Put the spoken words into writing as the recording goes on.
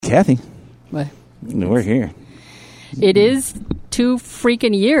Kathy. What? We're here. It is 2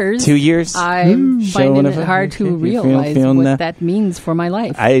 freaking years. 2 years. I'm finding it hard to realize what that means for my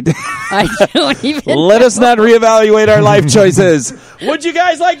life. I don't even Let us not reevaluate our life choices. Would you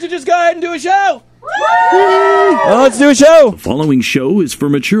guys like to just go ahead and do a show? Well, let's do a show. The following show is for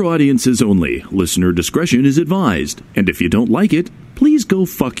mature audiences only. Listener discretion is advised. And if you don't like it, please go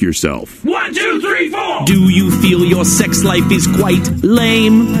fuck yourself. 1, 2, 3, 4. Do you feel your sex life is quite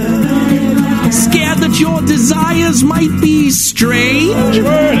lame? Scared that your desires might be strange?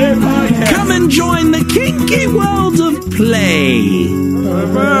 Come and join the kinky world of play.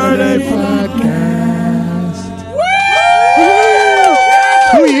 Perverted Podcast.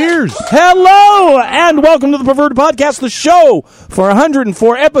 2 years. Hello, and welcome to the Perverted Podcast, the show for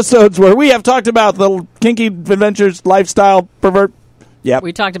 104 episodes where we have talked about the kinky adventures, lifestyle, pervert. Yep.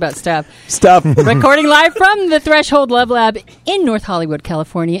 We talked about stuff. Stuff. Recording live from the Threshold Love Lab in North Hollywood,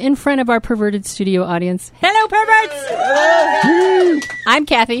 California, in front of our perverted studio audience. Hello, perverts! Hello. I'm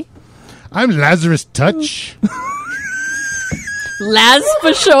Kathy. I'm Lazarus Touch. Laz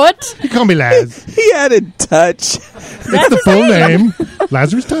for short. You call me Laz. He added touch. That's the full name.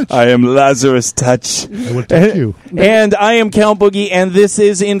 Lazarus Touch. I am Lazarus Touch. I will touch you. And I am Count Boogie, and this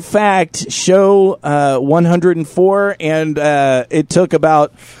is, in fact, show 104, and it took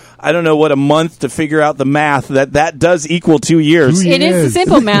about, I don't know what, a month to figure out the math that does equal 2 years. It is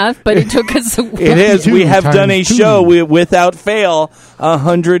simple math, but it took us a while. It is. We have done a show without fail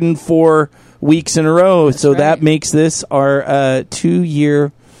 104 weeks in a row. That's so right. That makes this our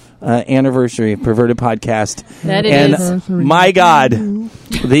 2-year anniversary of Perverted Podcast. That it and is. My God,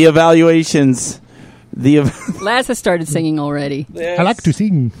 the evaluations. Laz has started singing already. Yes. I like to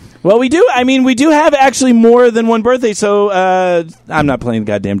sing. Well, we do. I mean, we do have actually more than one birthday, so I'm not playing the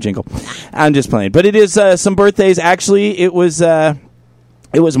goddamn jingle. I'm just playing. But it is some birthdays. Actually, it was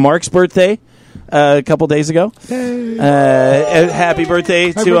Mark's birthday a couple days ago. Happy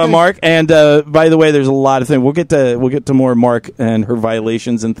birthday to Mark. And by the way, there's a lot of things. We'll get to more Mark and her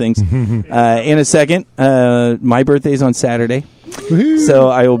violations and things in a second. My birthday's on Saturday. So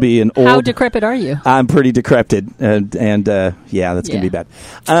I will be an old... How decrepit are you? I'm pretty decrepit, and yeah, that's going to be bad.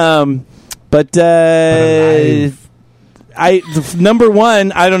 But number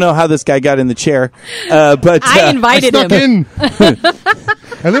one, I don't know how this guy got in the chair, but I invited him.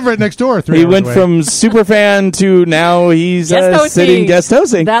 I live right next door. He went from superfan to now he's sitting guest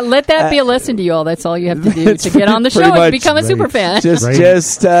hosting. Let that be a lesson to you all. That's all you have to do to get on the show and become a superfan. Just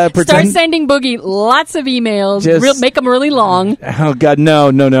pretend. Start sending Boogie lots of emails. Make them really long. Oh God,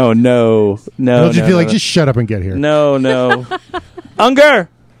 no. Don't you feel like just shut up and get here? No. Unger.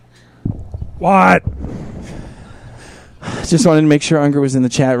 What? Just wanted to make sure Unger was in the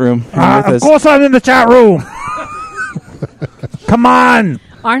chat room. Of course I'm in the chat room. Come on.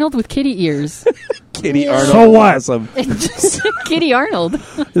 Arnold with kitty ears. Kitty Arnold. So what? Awesome. Kitty Arnold.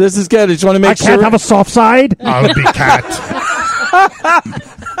 This is good. I just want to make sure. I can't have a soft side? I'll be cat.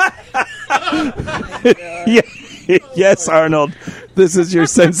 Yes, Arnold. This is your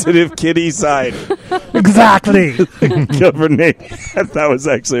sensitive kitty side. Exactly. Governing. That was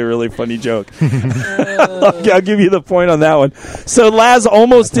actually a really funny joke. I'll give you the point on that one. So Laz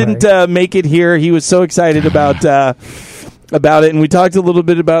almost didn't make it here. He was so excited about it, and we talked a little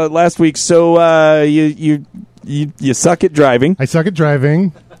bit about it last week. So you suck at driving. I suck at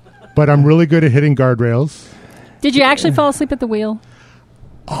driving, but I'm really good at hitting guardrails. Did you actually fall asleep at the wheel?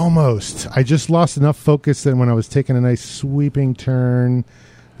 Almost. I just lost enough focus that when I was taking a nice sweeping turn,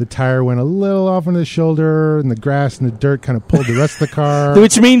 the tire went a little off on the shoulder, and the grass and the dirt kind of pulled the rest of the car.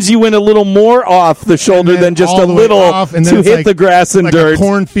 Which means you went a little more off the shoulder than just a little off, and then to hit the grass and dirt. A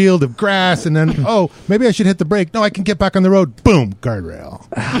cornfield of grass, and then, maybe I should hit the brake. No, I can get back on the road. Boom, guardrail.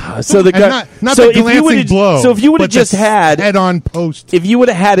 So the not the glancing blow. So if you would have just had head-on post. If you would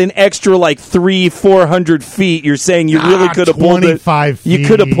have had an extra 300-400 feet, you're saying you really could have pulled it. 25 feet. You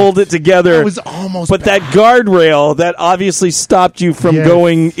could have pulled it together. That was almost. But that guardrail that obviously stopped you from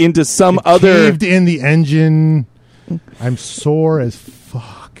going into some other. Caved in the engine. I'm sore as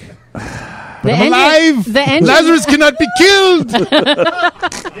fuck. But I'm alive. Lazarus cannot be killed. I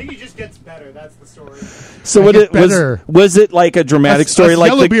think he just gets better. That's the story. So was it like a dramatic story?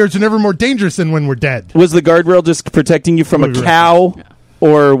 Like Yellowbeards are never more dangerous than when we're dead. Was the guardrail just protecting you from a cow? Yeah.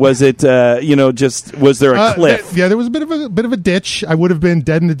 Or was it, just was there a cliff? There was a bit of a ditch. I would have been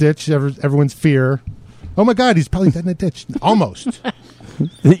dead in the ditch. Everyone's fear. Oh my God, he's probably dead in a ditch. Almost.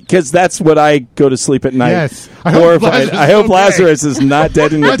 Because that's what I go to sleep at night. Yes. I hope Lazarus is not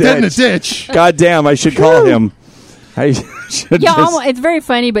dead in a ditch. Dead in a ditch. God damn, I should call him. I should it's very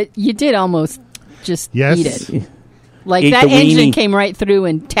funny, but you did almost just eat it. Like ate that the engine weenie. came right through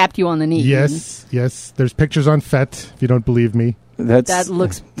and tapped you on the knee. Yes. There's pictures on FET, if you don't believe me. That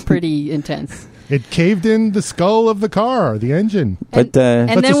looks pretty intense. It caved in the skull of the car, the engine. But And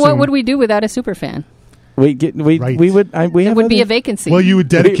let's then what assume- would we do without a super fan? we Right. would There would be a vacancy. Well, you would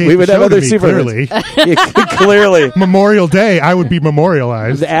dedicate we would the have show other to me, super clearly. Clearly. Memorial Day, I would be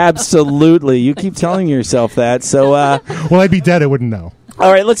memorialized. Absolutely. You keep telling yourself that. So, Well, I'd be dead, I wouldn't know.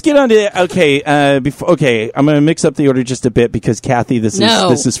 all right, let's get on to I'm going to mix up the order just a bit because Kathy, this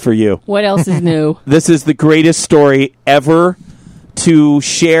is for you. What else is new? This is the greatest story ever to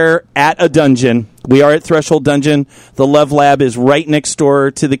share at a dungeon. We are at Threshold Dungeon. The Love Lab is right next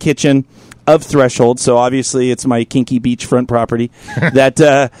door to the kitchen of Threshold, so obviously it's my kinky beachfront property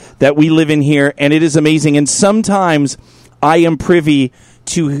that we live in here, and it is amazing. And sometimes I am privy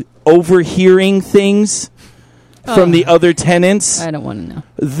to overhearing things from the other tenants I don't want to know.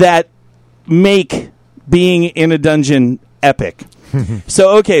 that make being in a dungeon epic.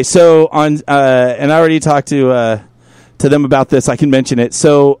 So on and I already talked to them about this. I can mention it.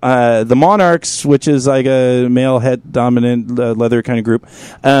 So the Monarchs, which is like a male head dominant leather kind of group,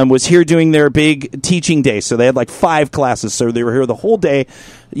 was here doing their big teaching day. So they had like 5 classes. So they were here the whole day.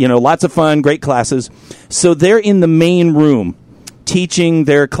 Lots of fun, great classes. So they're in the main room teaching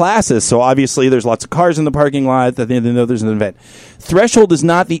their classes. So obviously there's lots of cars in the parking lot. They know there's an event. Threshold is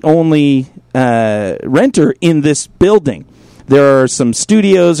not the only renter in this building. There are some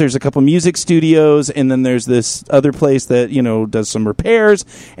studios. There's a couple music studios, and then there's this other place that does some repairs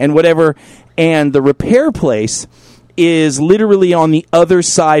and whatever. And the repair place is literally on the other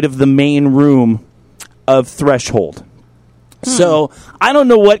side of the main room of Threshold. So I don't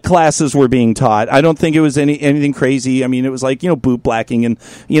know what classes were being taught. I don't think it was anything crazy. I mean, it was like boot blacking and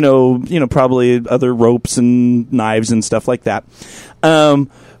probably other ropes and knives and stuff like that.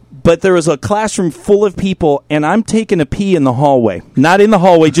 But there was a classroom full of people, and I'm taking a pee in the hallway. Not in the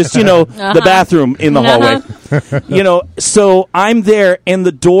hallway, just, the bathroom in the hallway. So I'm there, and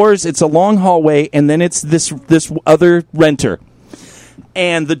the doors, it's a long hallway, and then it's this other renter.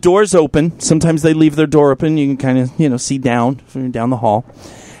 And the door's open. Sometimes they leave their door open. You can kind of, see down the hall.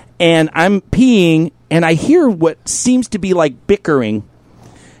 And I'm peeing, and I hear what seems to be like bickering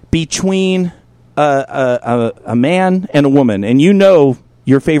between a man and a woman. And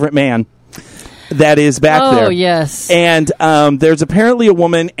your favorite man that is back there. Oh, yes. And there's apparently a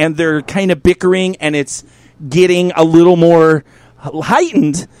woman, and they're kind of bickering, and it's getting a little more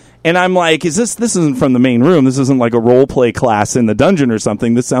heightened. And I'm like, this isn't from the main room. This isn't like a role play class in the dungeon or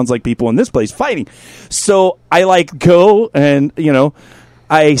something. This sounds like people in this place fighting. So I go and,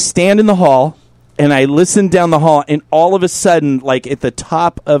 I stand in the hall and I listen down the hall, and all of a sudden, like at the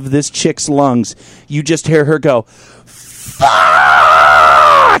top of this chick's lungs, you just hear her go, "Fuck!"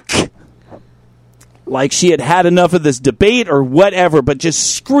 Like she had enough of this debate or whatever, but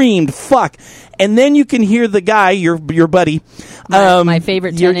just screamed "fuck." And then you can hear the guy, your buddy, my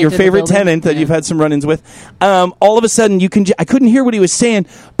favorite tenant, your favorite tenant that you've had some run-ins with. All of a sudden, I couldn't hear what he was saying,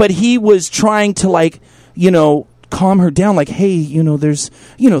 but he was trying to calm her down. Like, hey, there's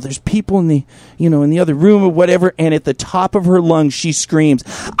people in the in the other room or whatever. And at the top of her lungs, she screams,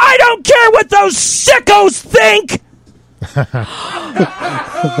 "I don't care what those sickos think."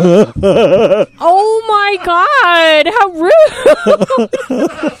 Oh my God! How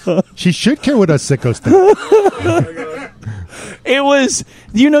rude! She should care what us sickos think. It was,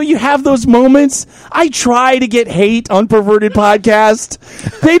 you have those moments. I try to get hate on Perverted Podcast.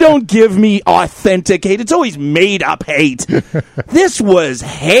 They don't give me authentic hate. It's always made up hate. This was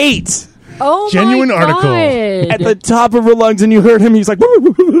hate. Oh Genuine my article. God. At the top of her lungs, and you heard him. He's like,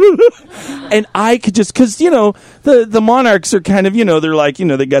 and I could just, because the Monarchs are kind of, they're like,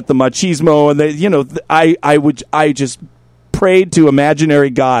 they got the machismo, and they, I just prayed to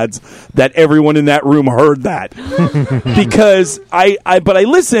imaginary gods that everyone in that room heard that. Because but I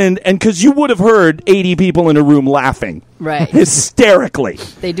listened, and because you would have heard 80 people in a room laughing. Right. Hysterically.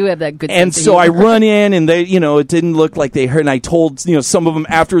 They do have that good And sense so of I humor. run in, and they, it didn't look like they heard, and I told, some of them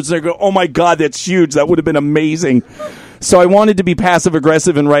afterwards, they go, "Oh my God, that's huge. That would have been amazing." So I wanted to be passive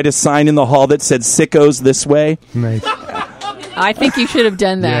aggressive and write a sign in the hall that said "sickos this way." Nice. I think you should have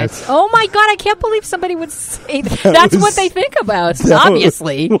done that. Yes. Oh my God, I can't believe somebody would say that. That's what they think about,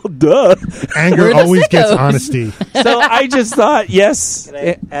 obviously. Well, duh. Anger We're the always gets sickos. honesty. So I just thought, yes. Can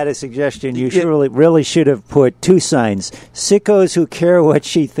I add a suggestion? You really should have put 2 signs. Sickos who care what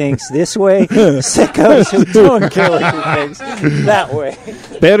she thinks this way. Sickos who don't care what she thinks that way.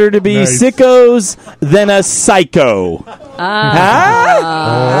 Better to be Nice. sickos than a psycho.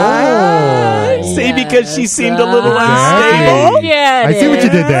 See, because she seemed a little unstable. Yeah, I see what you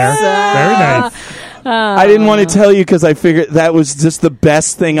did there. Very nice. I didn't want to tell you because I figured that was just the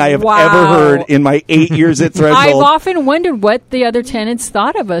best thing I have ever heard in my 8 years at Threshold. I've often wondered what the other tenants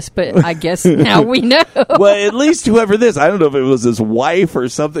thought of us, but I guess now we know. Well, at least whoever this, I don't know if it was his wife or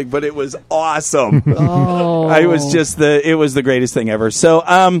something, but it was awesome. It was the greatest thing ever. So,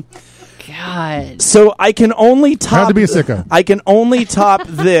 God. So I can only top. How to be a sicko. I can only top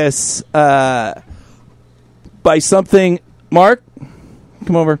this by something. Mark,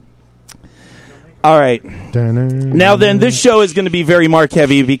 come over. All right. Now then, this show is going to be very Mark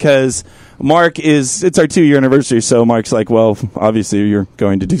heavy because Mark it's our 2-year anniversary, so Mark's like, well, obviously you're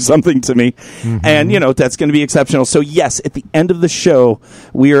going to do something to me. Mm-hmm. And, that's going to be exceptional. So, yes, at the end of the show,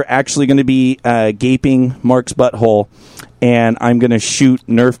 we are actually going to be gaping Mark's butthole, and I'm going to shoot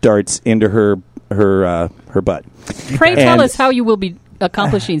Nerf darts into her butt. Pray tell us how you will be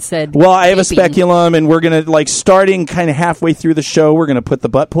accomplishing said. Well, I have a speculum, and we're going to, starting kind of halfway through the show, we're going to put the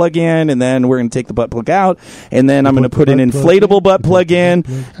butt plug in, and then we're going to take the butt plug out, and then I'm going to put an inflatable butt plug in,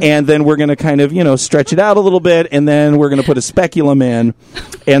 and then we're going to kind of, stretch it out a little bit, and then we're going to put a speculum in,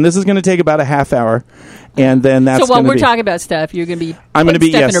 and this is going to take about a half hour, and then that's so while we're talking about stuff, you're going to be I'm going to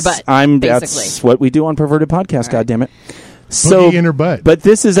be, stuff in her butt, basically. That's what we do on Perverted Podcast, right. goddammit. Boogie in her butt. But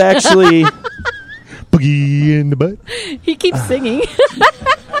this is actually... Boogie in the butt. He keeps singing.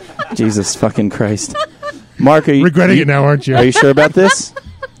 Jesus fucking Christ. Mark, are you... Regretting it now, aren't you? Are you sure about this?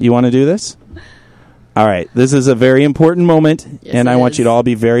 You want to do this? All right. This is a very important moment, and I want you to all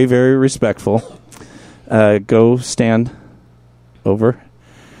be very, very respectful. Go stand over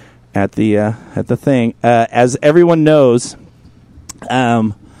at the thing. As everyone knows,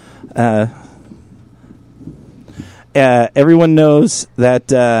 everyone knows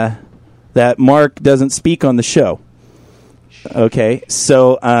that Mark doesn't speak on the show. Okay,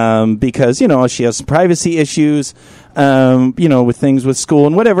 so because she has some privacy issues, with things with school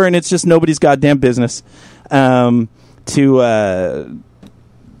and whatever, and it's just nobody's goddamn business to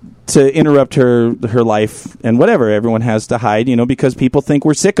interrupt her life and whatever. Everyone has to hide, because people think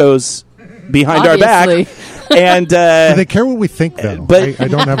we're sickos behind our back. And do they care what we think, though? But I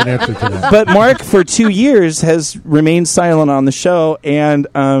don't have an answer to that. But Mark, for 2 years, has remained silent on the show, and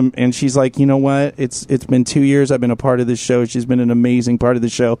she's like, you know what? It's been 2 years. I've been a part of this show. She's been an amazing part of the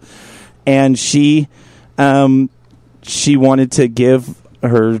show, and she wanted to give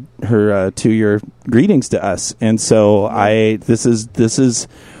her 2-year greetings to us, and so this is.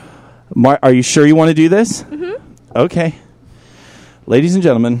 Mark, are you sure you want to do this? Mm-hmm. Okay, ladies and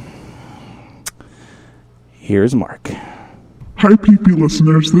gentlemen. Here's Mark. Hi, PP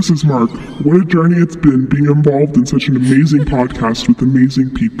listeners. This is Mark. What a journey it's been being involved in such an amazing podcast with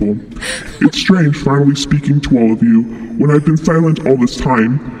amazing people. It's strange finally speaking to all of you. When I've been silent all this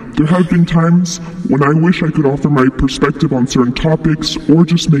time, there have been times when I wish I could offer my perspective on certain topics or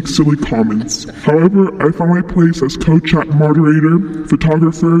just make silly comments. However, I found my place as co-chat moderator,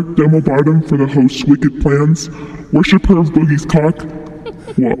 photographer, demo bottom for the host's wicked plans, worshiper of Boogie's cock.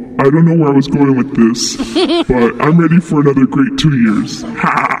 Well, I don't know where I was going with this, but I'm ready for another great 2 years.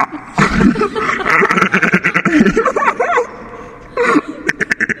 Ha!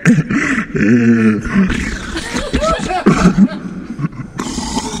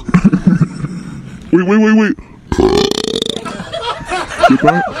 Wait. Get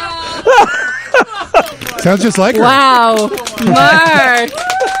that? Sounds just like her. Wow. Mark.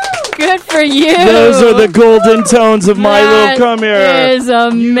 Good for you. Those are the golden tones of My Little Come Here. That is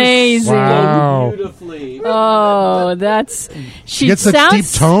amazing. Wow. Beautifully. Oh, she gets such deep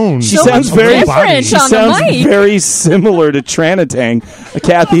tones. She so sounds very different She on sounds the mic. very similar to Tranatang,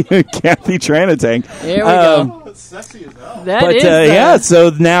 Kathy Tranatang. There we go. That is yeah, so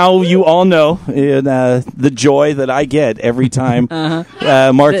now you all know the joy that I get every time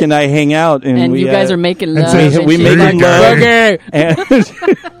Mark and I hang out, and you guys are making love. We make love.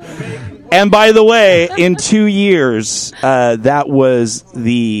 And by the way, in 2 years, that was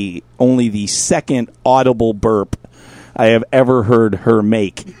only the second audible burp I have ever heard her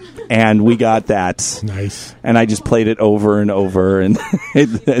make. And we got that. Nice. And I just played it over and over. And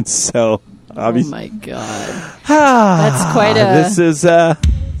it's so obvious. Oh, my God. That's quite a... This is...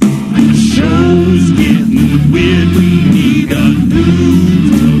 Show's getting weird. We need a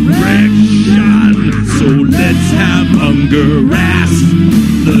new direction. So let's have Unger ask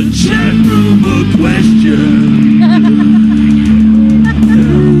the chat room a question.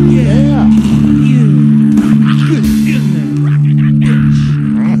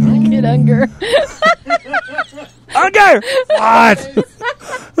 Get Unger. Unger! What?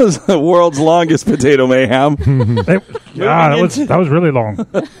 That was the world's longest potato mayhem. That was really long.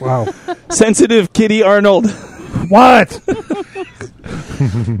 Wow. Sensitive Kitty Arnold. What?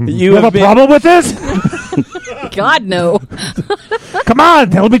 You have a problem with this? God, no. Come on,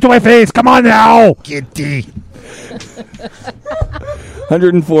 tell me to my face. Come on now. Kitty.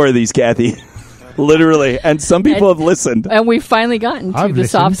 104 of these, Kathy. Literally. And some people have listened. And we've finally gotten to I've the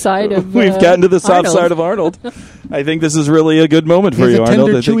soft listened. side of We've gotten to the soft Arnold. side of Arnold. I think this is really a good moment for There's you, a Arnold.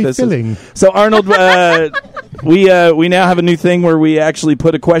 tender, I think chewy this filling. So, Arnold, we now have a new thing where we actually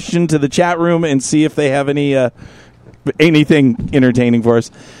put a question to the chat room and see if they have anything entertaining for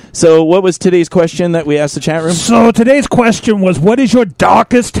us. So, what was today's question that we asked the chat room? So today's question was, what is your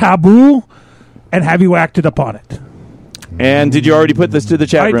darkest taboo, and have you acted upon it? And did you already put this to the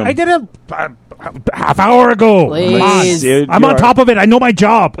chat room? I did it a half hour ago. Please. Come on. Dude, I'm on top of it. I know my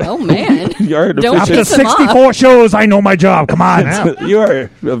job. Oh, man. You're Don't After piss him off. 64 shows, I know my job. Come on now. You are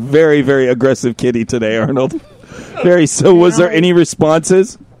a very, very aggressive kitty today, Arnold. So, was there any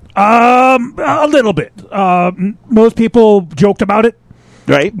responses? A little bit. Most people joked about it.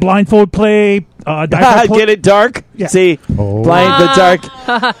 Right? Blindfold play. Diaper play. Get it dark? Yeah. See? Oh. Blind the dark.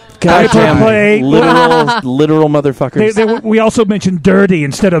 Goddamn play. literal motherfuckers. We also mentioned dirty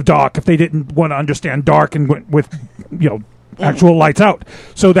instead of dark if they didn't want to understand dark and went with, actual lights out.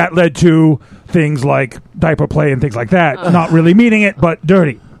 So that led to things like diaper play and things like that. Not really meaning it, but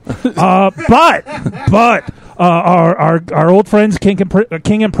dirty. But our old friends King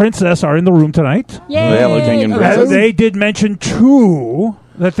and Princess are in the room tonight. Yay. Hello, King and Princess. They did mention 2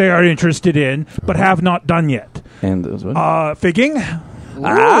 that they are interested in, but have not done yet. And those ones. Figging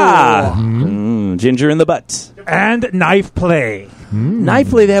Ginger in the butt. and knife play. Knife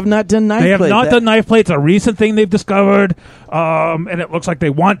play. They have not done knife play. They have not done knife play. It's a recent thing they've discovered, and it looks like they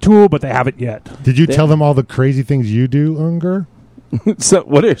want to, but they haven't yet. Did you tell them all the crazy things you do, Unger? So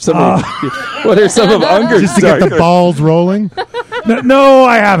what are some of Unger's Just to get the darker- balls rolling? No,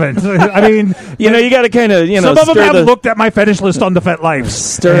 I haven't. I mean, you got to kind of, some of them stir have the looked at my fetish list on the FetLife.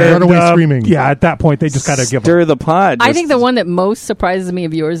 Stir- Run away screaming. Yeah, at that point, they just got to give up. stir the pot. I Just- think the one that most surprises me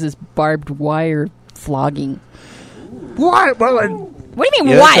of yours is barbed wire flogging. What? Well, What do you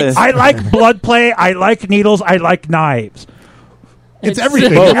mean, Yeah, what? that's a- I like blood play. I like needles. I like knives. It's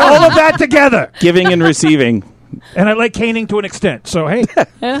everything. Both. All of that together. giving and receiving. And I like caning to an extent. So, hey.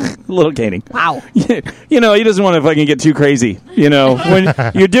 A little caning. Wow. He doesn't want to fucking get too crazy. When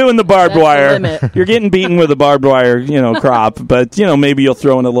you're doing the barbed That's the wire, limit. you're getting beaten with a barbed wire, crop. But, maybe you'll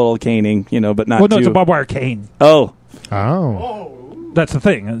throw in a little caning, but not Well, no, too. it's a barbed wire cane. Oh, Oh. That's the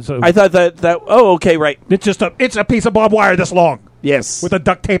thing. And so I thought that. Oh, okay, right. it's just it's a piece of barbed wire this long Yes. with a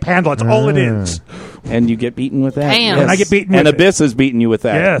duct tape handle. That's all it is. And you get beaten with that. Damn. Yes. And I get beaten And with it. Abyss has beaten you with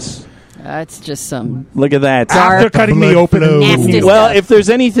that. Yes. That's just some. Look at that. After cutting me blood open. flow. Nasty Well, stuff. if there's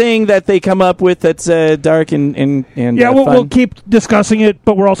anything that they come up with that's dark and Yeah, fun. we'll keep discussing it,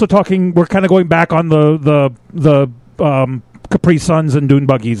 but we're also talking. We're kind of going back on the Capri Suns and dune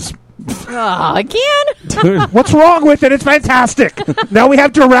buggies. Again? What's wrong with it? It's fantastic. Now we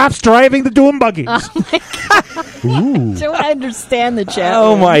have giraffes driving the dune buggies. Don't understand the chat.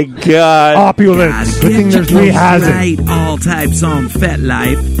 Oh my God! Opulence. Good thing there's no He has it. Right, all types on Fat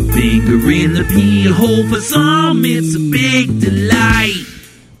Life. Finger in the pee hole for some, it's a big delight.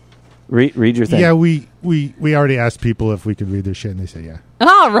 Read your thing. Yeah, we already asked people if we could read their shit, and they said yeah.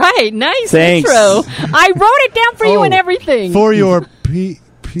 All right. Nice Thanks. intro. I wrote it down for you Oh, and everything. For your peace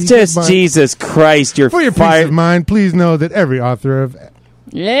Just of mind, Jesus Christ! You're for your peace fired. of mind, please know that every author of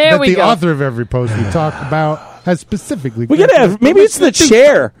There that we the go. author of every post we talk about has specifically. We gotta have. Maybe it's the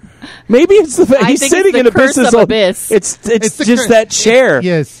chair. Maybe it's the. I He's think sitting it's in the curse Abyss's of old- Abyss. It's the just curse. that chair.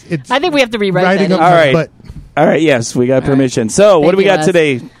 Yes, it's I think we have to rewrite riding that. up in. All my right. butt. All right. Yes, we got permission. So, what Thank do we you, got Les.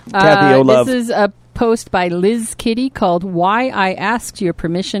 today, Kathy? Oh, love. This is a post by Liz Kitty called "Why I Asked Your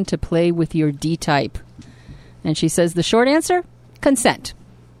Permission to Play with Your D-Type," and she says the short answer: consent.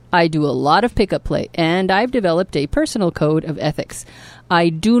 I do a lot of pickup play, and I've developed a personal code of ethics. I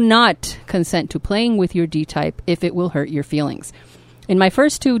do not consent to playing with your D-type if it will hurt your feelings. In my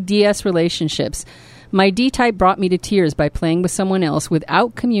first 2 DS relationships, my D-type brought me to tears by playing with someone else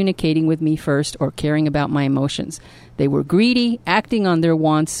without communicating with me first or caring about my emotions. They were greedy, acting on their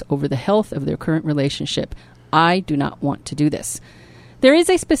wants over the health of their current relationship. I do not want to do this. There is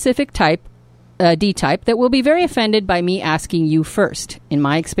a specific type, D-type, that will be very offended by me asking you first. In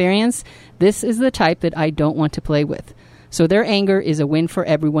my experience, this is the type that I don't want to play with. So their anger is a win for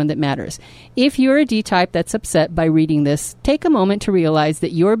everyone that matters. If you're a D-type that's upset by reading this, take a moment to realize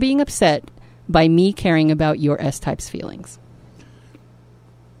that you're being upset by me caring about your S-type's feelings.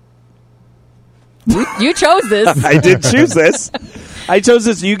 You chose this. I did choose this. I chose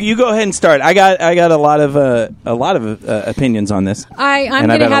this. You go ahead and start. I got a lot of opinions on this. I'm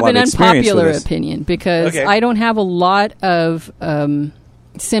And I've going to had a have lot an of experience with unpopular this. opinion because Okay. I don't have a lot of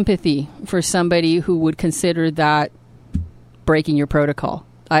sympathy for somebody who would consider that breaking your protocol.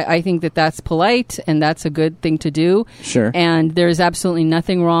 I think that that's polite and that's a good thing to do. Sure. And there's absolutely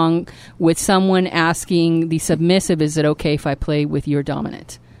nothing wrong with someone asking the submissive, is it okay if I play with your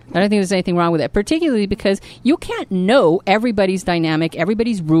dominant? I don't think there's anything wrong with that, particularly because you can't know everybody's dynamic,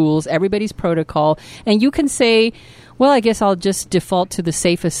 everybody's rules, everybody's protocol, and you can say, well, I guess I'll just default to the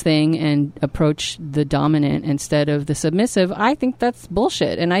safest thing and approach the dominant instead of the submissive. I think that's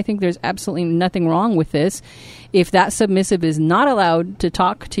bullshit, and I think there's absolutely nothing wrong with this. If that submissive is not allowed to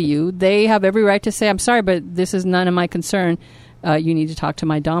talk to you, they have every right to say, I'm sorry, but this is none of my concern. You need to talk to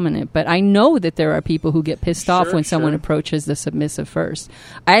my dominant. But I know that there are people who get pissed off when someone approaches the submissive first.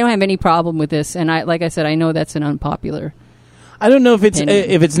 I don't have any problem with this, and like I said, I know that's an unpopular. I don't know if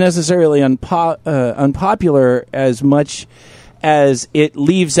it's necessarily unpopular as much as it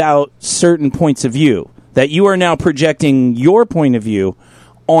leaves out certain points of view, that you are now projecting your point of view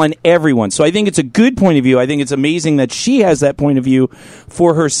on everyone. So I think it's a good point of view. I think it's amazing that she has that point of view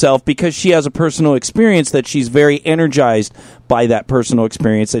for herself because she has a personal experience that she's very energized by that personal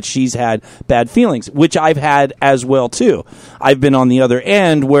experience, that she's had bad feelings, which I've had as well too. I've been on the other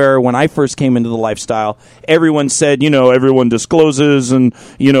end where when I first came into the lifestyle, everyone said, everyone discloses, and,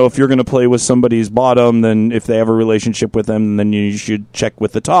 if you're going to play with somebody's bottom, then if they have a relationship with them, then you should check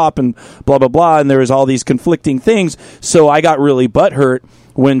with the top and blah, blah, blah. And there was all these conflicting things. So I got really butthurt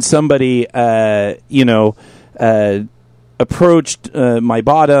when somebody, approached my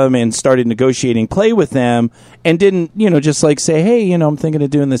bottom and started negotiating play with them and didn't, just like say, hey, I'm thinking of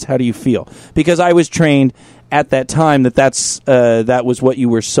doing this. How do you feel? Because I was trained at that time that was what you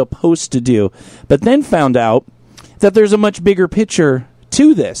were supposed to do. But then found out that there's a much bigger picture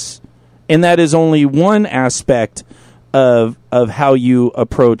to this. And that is only one aspect of how you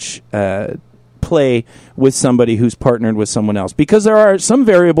approach play with somebody who's partnered with someone else, because there are some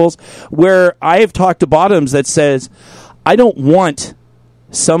variables where I have talked to bottoms that says I don't want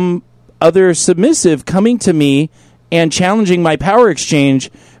some other submissive coming to me and challenging my power exchange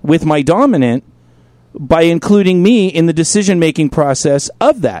with my dominant by including me in the decision-making process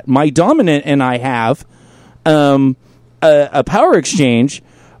of that. My dominant and I have a power exchange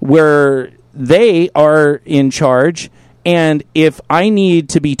where they are in charge. And if I need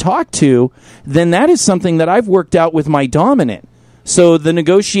to be talked to, then that is something that I've worked out with my dominant. So the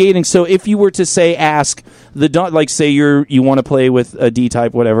negotiating. So if you were to say, ask the say you want to play with a D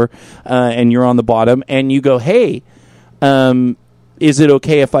type, whatever, and you're on the bottom, and you go, hey, is it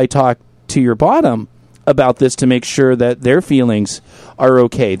okay if I talk to your bottom about this to make sure that their feelings are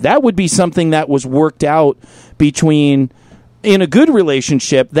okay? That would be something that was worked out between, in a good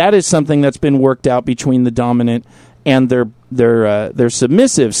relationship. That is something that's been worked out between the dominant and they're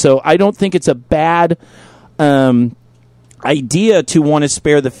submissive. So I don't think it's a bad idea to want to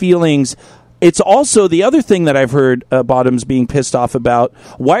spare the feelings. It's also the other thing that I've heard bottoms being pissed off about.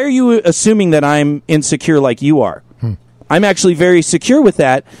 Why are you assuming that I'm insecure like you are? I'm actually very secure with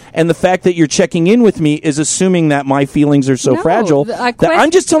that, and the fact that you're checking in with me is assuming that my feelings are so fragile. That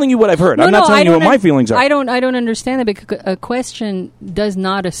I'm just telling you what I've heard. I'm not telling you what my feelings are. I don't understand that, because a question does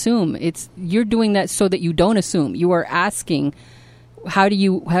not assume. You're doing that so that you don't assume. You are asking, how are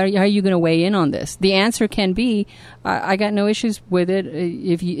you going to weigh in on this? The answer can be, I got no issues with it.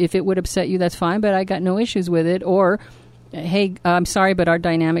 If it would upset you, that's fine, but I got no issues with it. Or, hey, I'm sorry, but our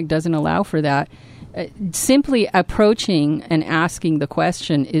dynamic doesn't allow for that. Simply approaching and asking the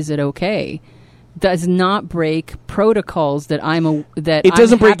question, is it okay, does not break protocols that it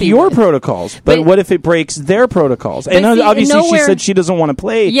doesn't break your protocols, but what if it breaks their protocols? And obviously she said she doesn't want to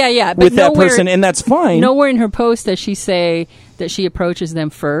play with that person, and that's fine. Nowhere in her post does she say that she approaches them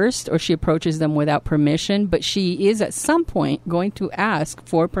first or she approaches them without permission, but she is at some point going to ask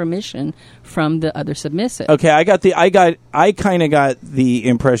for permission from the other submissive. Okay, I kind of got the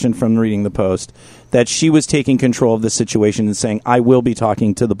impression from reading the post that she was taking control of the situation and saying, I will be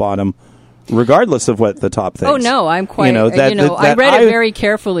talking to the bottom regardless of what the top thinks. Oh, no, I'm quite, I read it very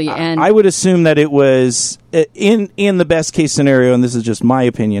carefully. And I would assume that it was, in the best case scenario, and this is just my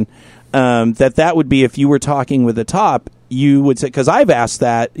opinion, that would be if you were talking with the top, you would say, because I've asked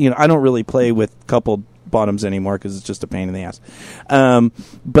that, I don't really play with coupled bottoms anymore because it's just a pain in the ass.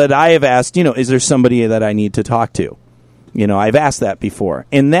 But I have asked, is there somebody that I need to talk to? I've asked that before.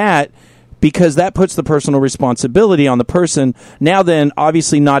 And that, because that puts the personal responsibility on the person. Now then,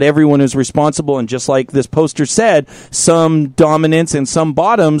 obviously not everyone is responsible, and just like this poster said, some dominants and some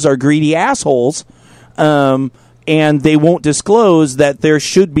bottoms are greedy assholes, and they won't disclose that there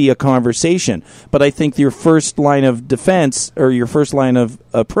should be a conversation. But I think your first line of defense or your first line of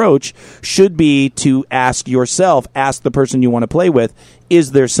approach should be to ask yourself, ask the person you want to play with,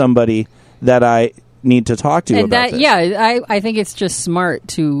 is there somebody that I need to talk to about this? Yeah, I think it's just smart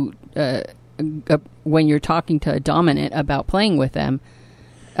to, when you're talking to a dominant about playing with them,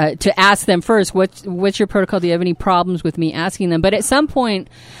 to ask them first, what's your protocol? Do you have any problems with me asking them? But at some point,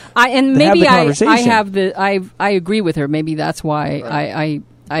 I agree with her. Maybe that's why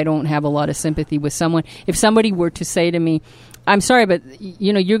I don't have a lot of sympathy with someone. If somebody were to say to me, I'm sorry, but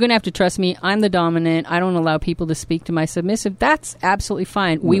you're going to have to trust me. I'm the dominant. I don't allow people to speak to my submissive. That's absolutely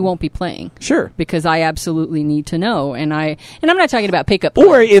fine. We won't be playing. Sure, because I absolutely need to know. And I'm not talking about pickup.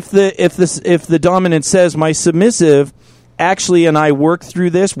 Or if the dominant says my submissive actually and I work through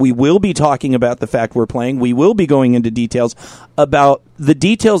this, we will be talking about the fact we're playing. We will be going into details about the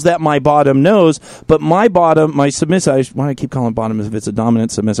details that my bottom knows, but my submissive, why do I keep calling bottom if it's a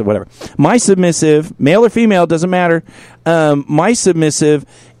dominant, submissive, whatever. My submissive, male or female, doesn't matter. My submissive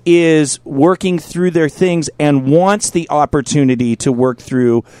is working through their things and wants the opportunity to work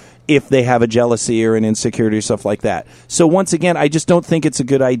through if they have a jealousy or an insecurity or stuff like that. So once again, I just don't think it's a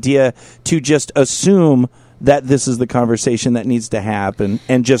good idea to just assume that this is the conversation that needs to happen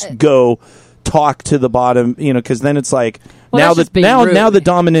and just go talk to the bottom, because then it's like, now the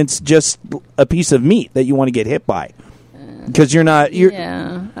dominant's just a piece of meat that you want to get hit by. Because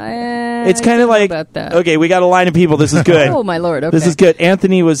it's kind of like, okay, we got a line of people. This is good. Oh, my Lord. Okay. This is good.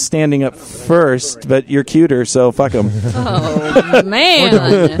 Anthony was standing up first, but you're cuter, so fuck him. Oh,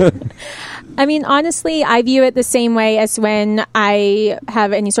 man. I mean, honestly, I view it the same way as when I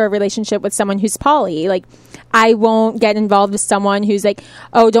have any sort of relationship with someone who's poly. Like, I won't get involved with someone who's like,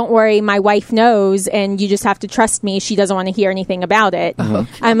 oh, don't worry, my wife knows and you just have to trust me. She doesn't want to hear anything about it. Uh-huh.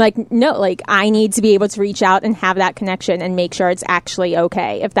 I'm like, no, like, I need to be able to reach out and have that connection and make sure it's actually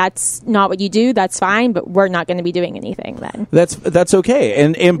okay. If that's not what you do, that's fine, but we're not going to be doing anything then. That's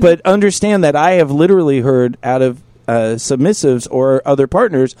okay. But understand that I have literally heard out of submissives or other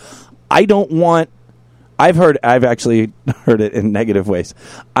partners, I've actually heard it in negative ways.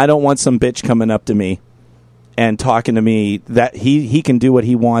 I don't want some bitch coming up to me and talking to me that he can do what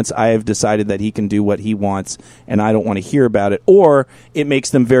he wants. I have decided that he can do what he wants, and I don't want to hear about it. Or it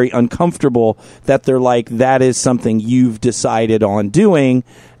makes them very uncomfortable that they're like, that is something you've decided on doing,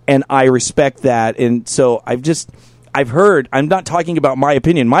 and I respect that. And so I've heard, I'm not talking about my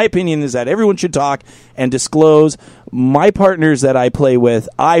opinion. My opinion is that everyone should talk and disclose. My partners that I play with,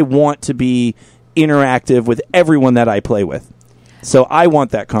 I want to be interactive with everyone that I play with. So I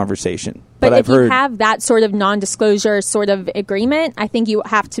want that conversation. But if you have that sort of non-disclosure sort of agreement, I think you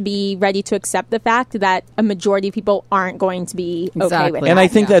have to be ready to accept the fact that a majority of people aren't going to be okay with it. And I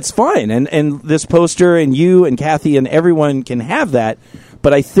think that's fine. And this poster and you and Kathy and everyone can have that.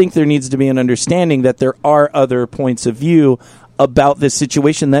 But I think there needs to be an understanding that there are other points of view about this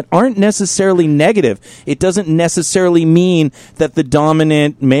situation that aren't necessarily negative. It doesn't necessarily mean that the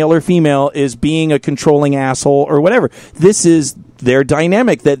dominant male or female is being a controlling asshole or whatever. This is their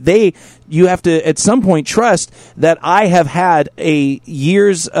dynamic that you have to at some point trust that I have had a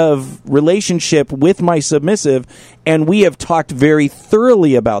years of relationship with my submissive, and we have talked very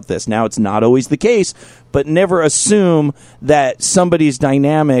thoroughly about this. Now, it's not always the case, but never assume that somebody's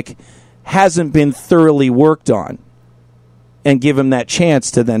dynamic hasn't been thoroughly worked on, and give him that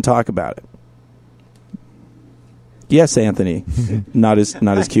chance to then talk about it. Yes, Anthony. not as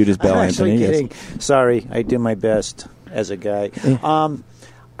cute as Bell, Anthony. Kidding. Yes. Sorry, I do my best as a guy.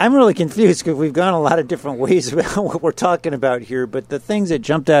 I'm really confused because we've gone a lot of different ways about what we're talking about here, but the things that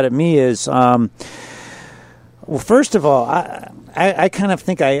jumped out at me is, well, first of all, I kind of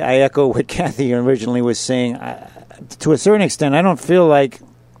think I echo what Kathy originally was saying. To a certain extent, I don't feel like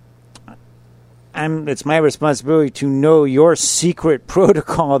it's my responsibility to know your secret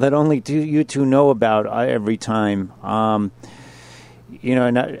protocol that only you two know about every time. I'm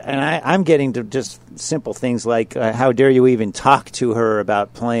getting to just simple things like, how dare you even talk to her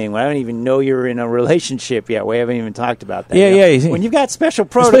about playing? Well, I don't even know you're in a relationship yet. We haven't even talked about that. Yeah. When you've got special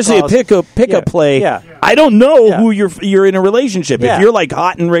protocols, especially a pickup play. Yeah. I don't know who you're in a relationship. If you're like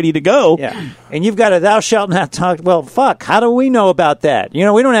hot and ready to go, and you've got a thou shalt not talk. Well, fuck. How do we know about that? We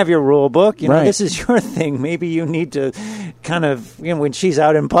don't have your rule book. Right. This is your thing. Maybe you need to kind of, when she's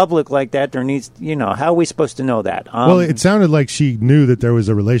out in public like that, there needs, how are we supposed to know that? Well, it sounded like she knew that there was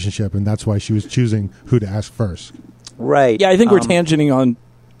a relationship, and that's why she was choosing who to ask first. Right. Yeah, I think we're tangenting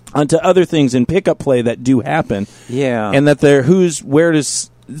onto other things in pickup play that do happen. Yeah. And that where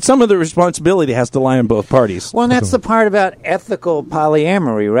does some of the responsibility has to lie on both parties. Well, and that's the part about ethical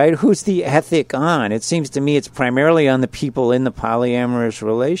polyamory, right? Who's the ethic on? It seems to me it's primarily on the people in the polyamorous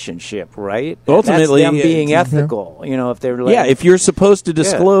relationship, right? Ultimately, that's them being ethical. You know, if they're like, if you're supposed to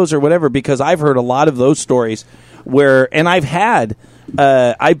disclose or whatever, because I've heard a lot of those stories where, and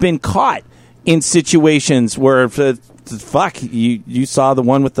I've been caught in situations where. Fuck, you saw the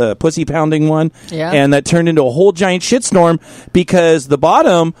one with the pussy pounding one, and that turned into a whole giant shitstorm because the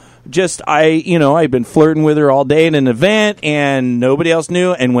bottom I'd been flirting with her all day at an event and nobody else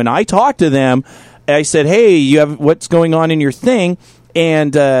knew. And when I talked to them, I said, "Hey, you have what's going on in your thing?"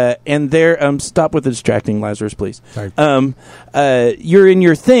 And they're stop with the distracting, Lazarus, please. Sorry. You're in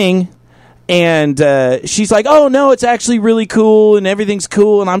your thing. And she's like, "Oh no, it's actually really cool, and everything's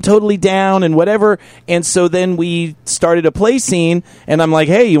cool, and I'm totally down, and whatever." And so then we started a play scene, and I'm like,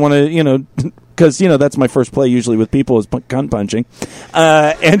 "Hey, you want to, because that's my first play usually with people is cunt punching,"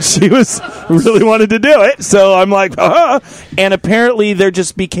 and she really wanted to do it, so I'm like, and apparently there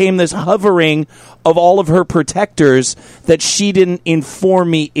just became this hovering of all of her protectors that she didn't inform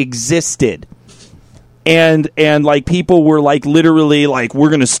me existed. And like people were like literally like, we're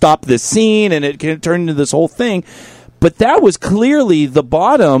going to stop this scene, and it turned into this whole thing. But that was clearly the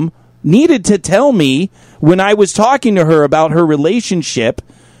bottom needed to tell me when I was talking to her about her relationship.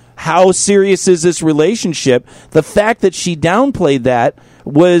 How serious is this relationship? The fact that she downplayed that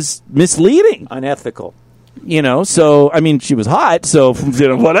was misleading, unethical. So I mean, she was hot, so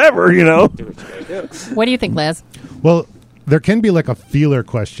whatever. What do you think, Laz? Well, there can be like a feeler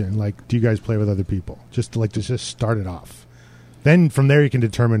question, like, do you guys play with other people? Just to just start it off. Then from there you can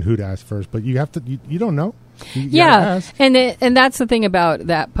determine who to ask first, but you have to. You don't know. And that's the thing about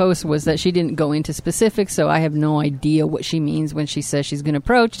that post was that she didn't go into specifics, so I have no idea what she means when she says she's going to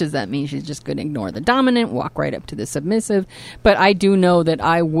approach. Does that mean she's just going to ignore the dominant, walk right up to the submissive? But I do know that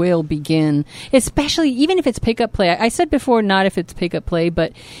I will begin, especially even if it's pickup play. I said before, not if it's pickup play,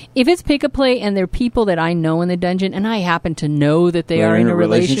 but if it's pickup play and they're people that I know in the dungeon and I happen to know that they are in a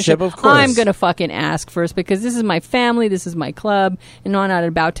relationship, of course. I'm going to fucking ask first because this is my family, this is my club, and I'm not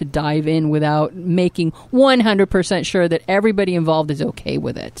about to dive in without making 100% sure that everybody involved is okay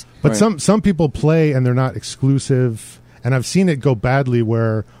with it. But some people play and they're not exclusive, and I've seen it go badly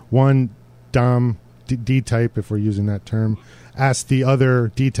where one Dom D-type, if we're using that term, asks the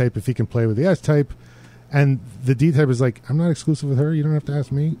other D-type if he can play with the S-type, and the D-type is like, I'm not exclusive with her, you don't have to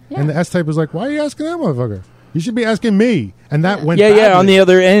ask me. Yeah. And the S-type is like, why are you asking that motherfucker? You should be asking me. And that went badly, on the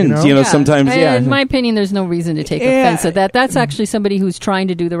other end, sometimes, In my opinion, there's no reason to take offense at that. That's actually somebody who's trying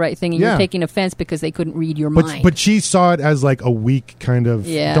to do the right thing, and you're taking offense because they couldn't read your mind. But she saw it as like a weak kind of,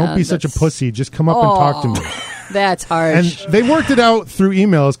 don't be such a pussy, just come up and talk to me. That's harsh. And they worked it out through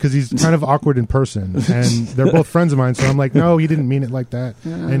emails because he's kind of awkward in person. And they're both friends of mine, so I'm like, no, he didn't mean it like that.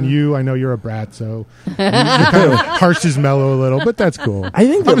 And I know you're a brat, so you kind of harshed his mellow a little, but that's cool. I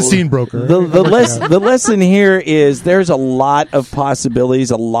think I'm a scene broker. The lesson here is there's a lot of possibilities,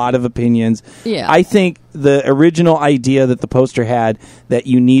 a lot of opinions. Yeah. I think the original idea that the poster had, that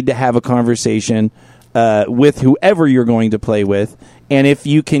you need to have a conversation with whoever you're going to play with, and if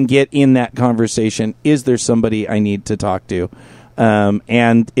you can get in that conversation, is there somebody I need to talk to?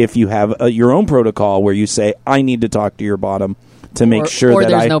 And if you have your own protocol where you say, I need to talk to your bottom to make sure that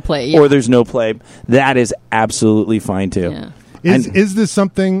there's no play. Or there's no play, that is absolutely fine too. Yeah. Is this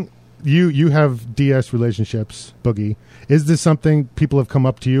something you have DS relationships, Boogie? Is this something people have come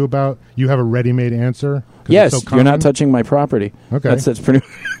up to you about? You have a ready-made answer? Yes, you're not touching my property. Okay. That's pretty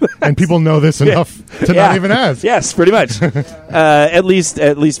and people know this enough to not even ask. Yes, pretty much. At least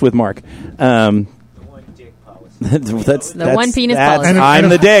with Mark. That's one penis policy. I'm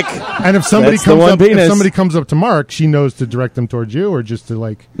the dick. And if somebody comes up to Mark, she knows to direct them towards you, or just to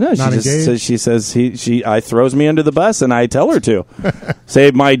not engage. She says I throws me under the bus, and I tell her to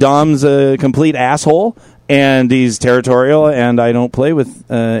say my dom's a complete asshole, and he's territorial, and I don't play with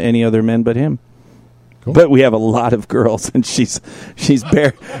any other men but him. Cool. But we have a lot of girls, and she's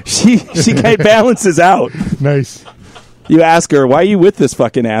bare. She kind of balances out. Nice. You ask her, why are you with this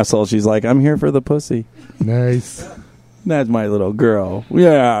fucking asshole? She's like, I'm here for the pussy. Nice. That's my little girl.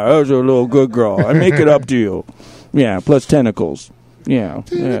 Yeah, that's a little good girl. I make it up to you. Yeah, plus tentacles. Yeah,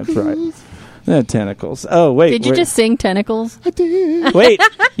 that's right. Tentacles. Oh, wait. Did you just sing tentacles? I did. Wait.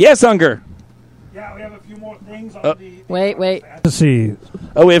 Yes, Unger. Yeah, we have a few more things on the... Wait. Let's see.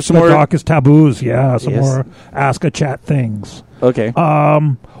 Oh, we have some the more... darkest taboos, some more Ask a Chat things. Okay.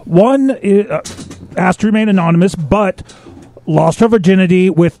 One asked to remain anonymous, but lost her virginity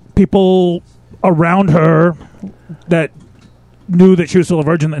with people around her that knew that she was still a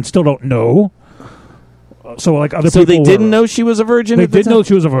virgin and still don't know. So like other So people they didn't were- know she was a virgin? They at the did time? know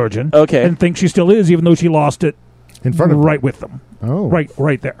she was a virgin. Okay. And think she still is, even though she lost it In front of them. right with them. Oh.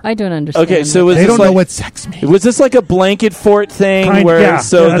 Right there. I don't understand. Okay, so was They this don't like, know what sex means. Was this like a blanket fort thing? Yeah,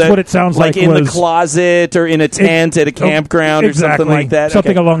 so that's that, what it sounds like in the was- closet or in a tent at a campground exactly. or something like that?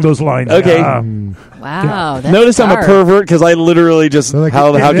 Something Okay. along those lines. Okay. Wow. That's Notice I'm a dark. pervert because I literally just They're like,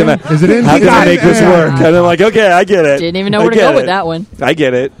 how is can it I in? Is it in? how You can I got make it. this work? And I'm like, okay, I get it. Didn't even know I where to get go with it. that one. I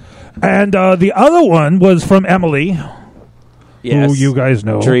get it. And the other one was from Emily, Yes, who you guys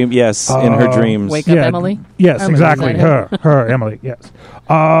know. dream. Yes, in her dreams. Wake Up Emily? Yes, Or exactly. is that Her Emily. Yes.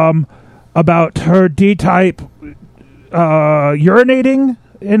 About her D-type urinating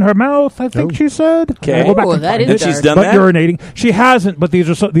in her mouth. I think Oh. she said. Okay. I'll go back Oh, and that find is it. And she's dark. done But that. urinating, she hasn't. But these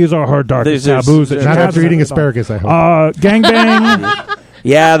are her darkest These are- taboos. That she Not after hasn't eating done. asparagus, I hope. Gangbang.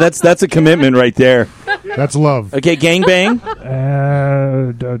 Yeah, that's a commitment right there. That's love. Okay, gangbang.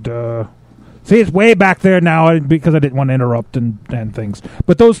 See, it's way back there now because I didn't want to interrupt and things.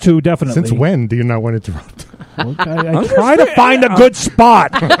 But those two definitely. Since when do you not want to interrupt? I try to find a good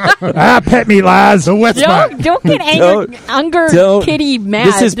spot. Pet me, Laz. The wet spot. Don't get angry, Don't. kitty mad.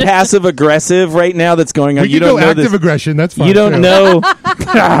 This is passive aggressive right now that's going on. We You can don't go know active this. aggression. That's fine. You don't too. know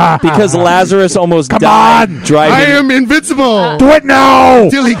because Lazarus almost died on. driving. I am invincible Do it now.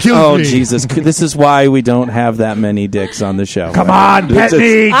 till he kills Oh me. Jesus! This is why we don't have that many dicks on the show. Come on, pet It's-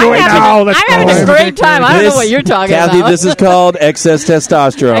 me. Do it now. Let's I'm having go. a great time. I don't know what you're talking Kathy, about. this is called excess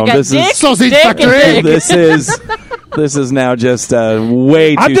testosterone. I got This dick, is Sausage dick, and factory. dick. this is now just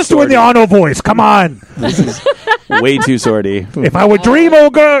way too. I'm just doing the sorty. auto voice. Come on. Way too sorty. If I were Dream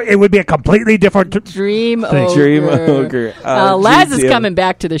Ogre, it would be a completely different. Dream Thanks. Ogre. Dream Ogre. Laz is GTM. coming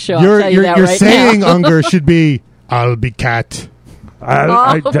back to the show. I'll tell you that You're right saying now. Unger should be I'll be cat. Nice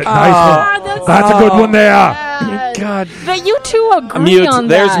one. that's That's a good one there. God. But you two agree Mute. on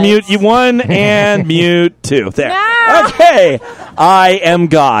There's that. mute. You won and mute two. There. No. Okay. I am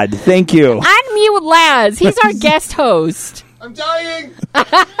God. Thank you. Unmute Laz. He's our guest host. I'm dying.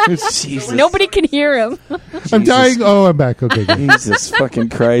 Jesus. Nobody can hear him. I'm dying. Oh, I'm back. Okay, good. Jesus fucking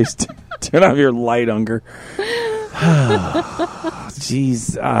Christ. Turn off your light, Unger.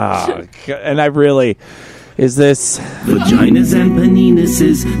 Jeez. And I really... Is this... Vaginas and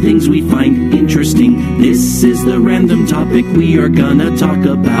penises, things we find interesting. This is the random topic we are gonna talk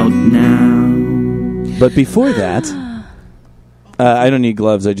about now. But before that... I don't need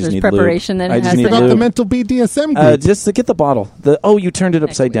gloves. I just There's need preparation lube. that I it just has need to- About the lube. mental BDSM group. Just to get the bottle. You turned it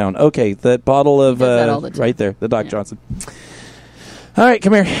upside down. Okay, that bottle of Does that all the time. right there, the Doc Johnson. All right,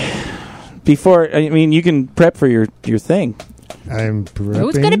 come here. Before you can prep for your thing. I'm prepping.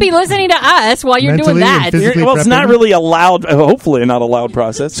 Who's going to be listening to us while you're doing Mentally and that? physically Well, it's not prepping? really allowed. Hopefully, not a loud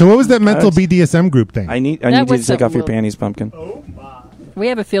process. So what was that mental BDSM group thing? I need That you to was take a off your little- panties, pumpkin. We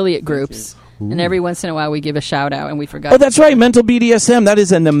have affiliate groups, and every once in a while we give a shout out, and we forgot. Oh, that's right. Mental BDSM. That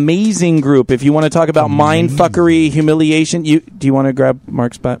is an amazing group. If you want to talk about mind fuckery, humiliation, do you want to grab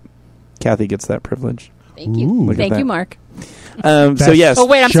Mark's spot? Kathy gets that privilege. Thank you. Ooh. Look at Thank that. you, Mark. So Best yes. Oh,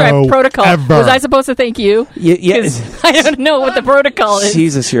 wait, I'm sorry. show Protocol. ever. Was I supposed to thank you? Yes. I don't know what the protocol is.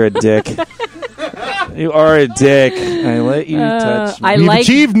 Jesus, you're a dick. You are a dick. I let you touch me. I We've like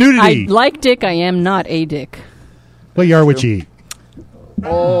achieved nudity. I like dick. I am not a dick. Well, you are what you eat.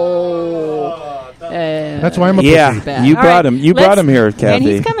 That's why I'm a Yeah, pussy. Bad. you All brought right, him. You let's- brought him here, Kathy. And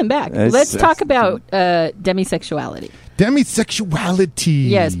he's coming back. That's- Let's that's- talk about demisexuality. Demisexuality.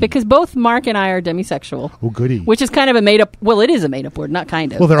 Yes, because both Mark and I are demisexual, Oh, goody. which is kind of a made up. Well, it is a made up word, not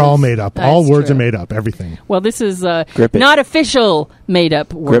kind of. Well, they're all made up. That's All words true. are made up. Everything. Well, this is Grip it. not official made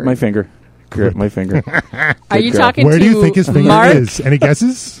up word. Grip my finger. Grip my finger. Are you Good talking Where to do you think his finger Mark? is? Any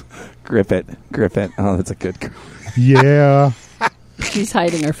guesses? Grip it. Grip it. Oh, that's a good girl. Yeah. She's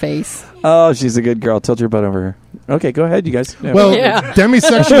hiding her face. Oh, she's a good girl. Tilt your butt over her. Okay, go ahead, you guys. Yeah. Well, Yeah. read your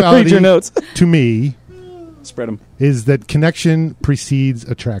demisexuality notes. to me Spread them. is that connection precedes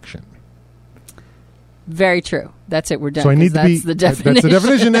attraction. Very true. That's it. We're done. So I 'cause need to that's be. the definition. That's the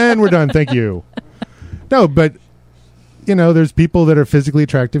definition, and we're done. Thank you. No, but there's people that are physically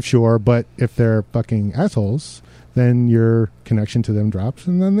attractive, sure, but if they're fucking assholes, then your connection to them drops,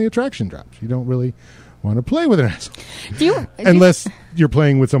 and then the attraction drops. You don't really want to play with an asshole Do you, unless you're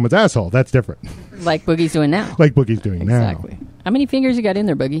playing with someone's asshole. That's different, like Boogie's doing now. like Boogie's doing Exactly. How many fingers you got in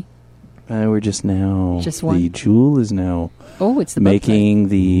there, Boogie? We're just now. Just one? The jewel is now Oh, it's the book making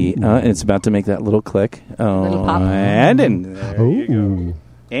the. It's about to make that little click. Oh, Little pop. and in. now. There you go. Ooh,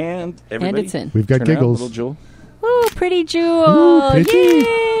 And thing. everybody. And it's in. we've got turn around, giggles. little jewel. Oh, pretty jewel. Ooh, pretty.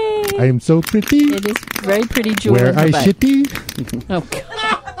 Yay! I am so pretty. It is very pretty jewel. Where in her I butt. shitty. Oh,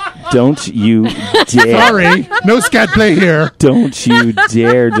 God. Don't you dare. Sorry, no scat play here. Don't you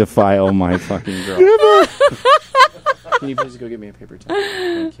dare defile my fucking girl. Can you please go get me a paper towel?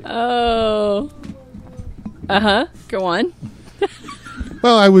 Thank you. Oh. Go on.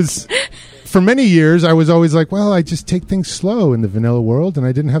 Well, for many years, I was always like, well, I just take things slow in the vanilla world, and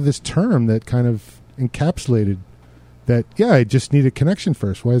I didn't have this term that kind of encapsulated that, I just need a connection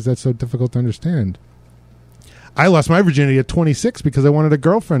first. Why is that so difficult to understand? I lost my virginity at 26 because I wanted a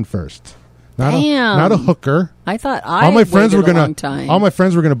girlfriend first. Not a hooker. I thought all my friends were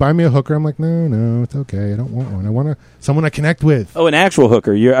gonna buy me a hooker. I'm like, no, it's okay. I don't want one. I want someone I connect with. Oh, an actual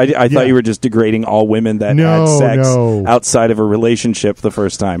hooker. I thought you were just degrading all women that had sex outside of a relationship the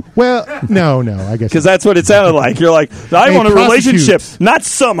first time. Well, no, I guess because that's what it sounded like. You're like, I want a relationship, not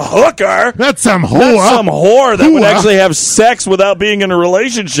some hooker, not some whore that would actually have sex without being in a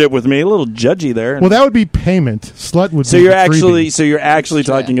relationship with me. A little judgy there. Well, that would be payment. Slut would. So you're actually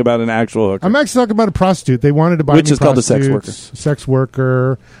talking about an actual hooker. I'm actually talking about a prostitute. They wanted to buy which me is called a sex worker. Sex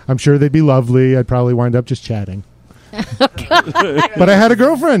worker. I'm sure they'd be lovely. I'd probably wind up just chatting. But I had a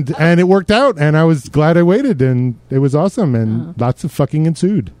girlfriend, and it worked out, and I was glad I waited, and it was awesome, and lots of fucking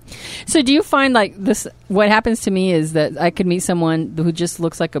ensued. So do you find like this, what happens to me is that I could meet someone who just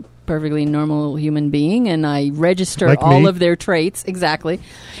looks like a perfectly normal human being, and I register like all me? of their traits, exactly,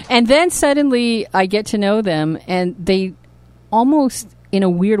 and then suddenly I get to know them, and they almost in a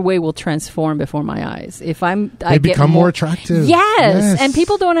weird way will transform before my eyes. They become more attractive. Yes. And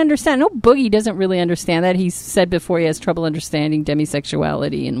people don't understand. No, Boogie doesn't really understand that. He said before he has trouble understanding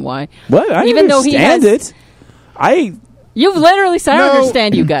demisexuality and why. What? I even though he has it. You've literally said, I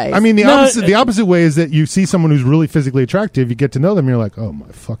understand you guys. I mean, the opposite way is that you see someone who's really physically attractive, you get to know them, you're like, oh my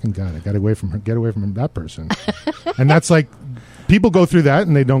fucking God, I got away from her. Get away from that person. And that's like, people go through that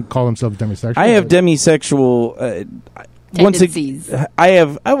and they don't call themselves demisexual. I have demisexual tendencies. I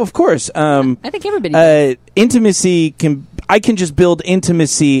have, of course. I think everybody does. Intimacy I can just build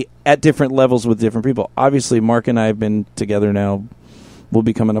intimacy at different levels with different people. Obviously, Mark and I have been together now. We'll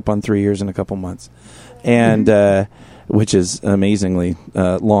be coming up on 3 years in a couple months, and which is amazingly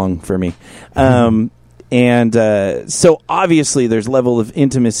long for me. So obviously, there's level of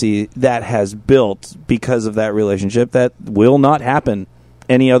intimacy that has built because of that relationship that will not happen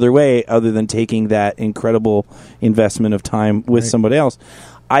any other way other than taking that incredible investment of time with somebody else.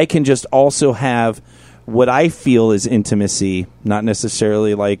 I can just also have what I feel is intimacy, not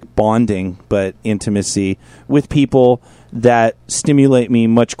necessarily like bonding, but intimacy with people that stimulate me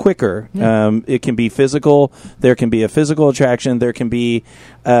much quicker. It can be physical. There can be a physical attraction. There can be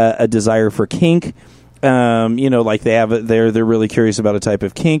a desire for kink. Like they're really curious about a type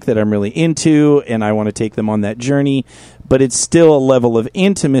of kink that I'm really into, and I want to take them on that journey. But it's still a level of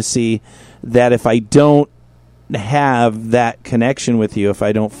intimacy that if I don't have that connection with you, if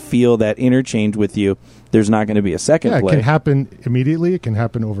I don't feel that interchange with you, there's not going to be a second play. It can happen immediately. It can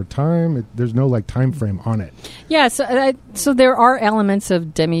happen over time. There's no time frame on it. Yeah, so there are elements of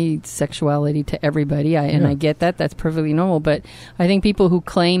demisexuality to everybody, and I get that. That's perfectly normal. But I think people who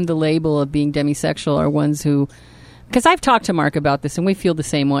claim the label of being demisexual are ones who, because I've talked to Mark about this, and we feel the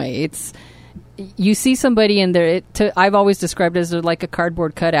same way. You see somebody in there. I've always described it as like a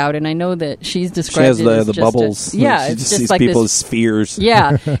cardboard cutout, and I know that she's described it as the bubbles. She it's just sees like people as spheres.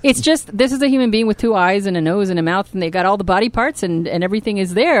 Yeah, it's just this is a human being with two eyes and a nose and a mouth, and they got all the body parts, and everything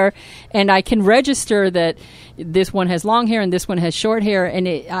is there, and I can register that this one has long hair and this one has short hair, and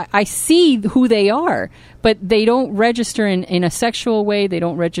I see who they are, but they don't register in a sexual way. They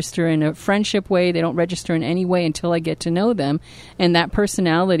don't register in a friendship way. They don't register in any way until I get to know them, and that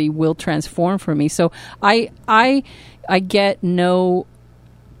personality will transform for me. So I get no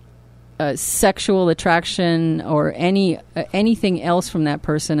sexual attraction or anything else from that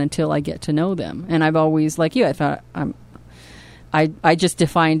person until I get to know them. And I've always, like you, I thought I just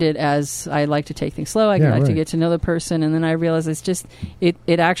defined it as I like to take things slow. I like to get to know the person, and then I realized it's just it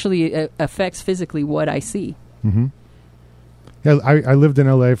actually affects physically what I see. Mm-hmm. Yeah, I lived in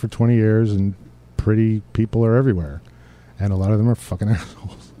LA for 20 years, and pretty people are everywhere, and a lot of them are fucking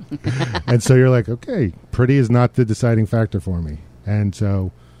assholes. And so you're like, okay, pretty is not the deciding factor for me. And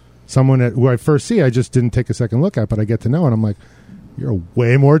so someone who I first see, I just didn't take a second look at, but I get to know, and I'm like, you're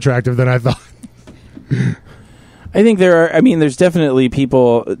way more attractive than I thought. I think there's definitely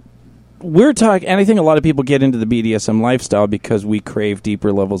people. We're talking, and I think a lot of people get into the BDSM lifestyle because we crave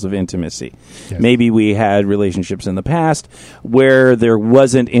deeper levels of intimacy. Yes. Maybe we had relationships in the past where there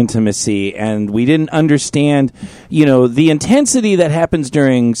wasn't intimacy, and we didn't understand, the intensity that happens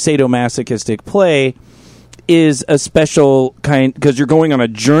during sadomasochistic play is a special kind, because you're going on a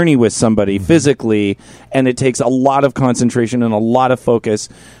journey with somebody physically, and it takes a lot of concentration and a lot of focus.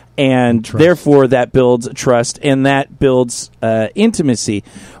 And therefore, that builds trust and that builds intimacy.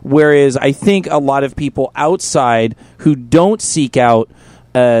 Whereas I think a lot of people outside who don't seek out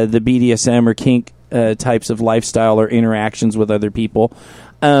the BDSM or kink types of lifestyle or interactions with other people,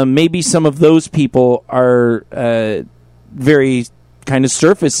 maybe some of those people are very kind of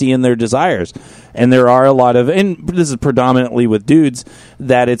surfacey in their desires. And there are a lot of, and this is predominantly with dudes,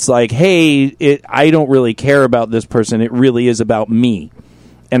 that it's like, hey, I don't really care about this person. It really is about me.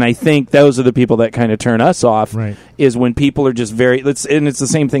 And I think those are the people that kind of turn us off, Right. is when people are just very, and it's the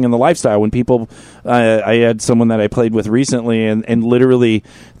same thing in the lifestyle. When people, I had someone that I played with recently, and literally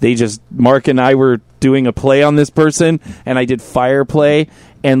Mark and I were doing a play on this person, and I did fire play,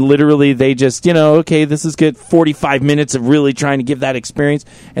 and literally they just, okay, this is good, 45 minutes of really trying to give that experience,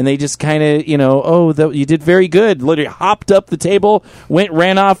 and they just kind of, you did very good. Literally hopped up the table,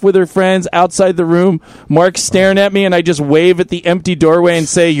 ran off with her friends outside the room. Mark's staring at me, and I just wave at the empty doorway and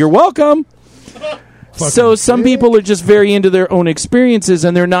say, "You're welcome." So some people are just very into their own experiences,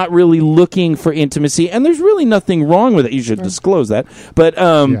 and they're not really looking for intimacy, and there's really nothing wrong with it. You should disclose that. But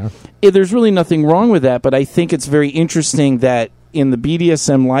there's really nothing wrong with that, but I think it's very interesting that in the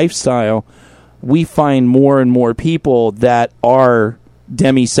BDSM lifestyle, we find more and more people that are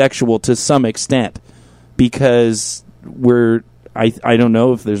demisexual to some extent, because I don't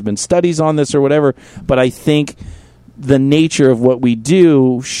know if there's been studies on this or whatever, but I think the nature of what we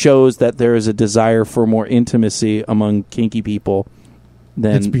do shows that there is a desire for more intimacy among kinky people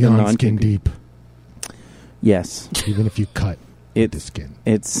than It's beyond non-kinky. skin deep. Yes. Even if you cut the skin.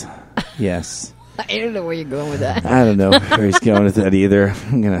 It's, yes. I don't know where you're going with that. I don't know where he's going with that either.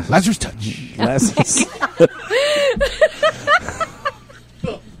 I'm going to... Lazarus touch.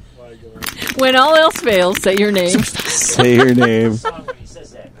 When all else fails, say your name. Say your name.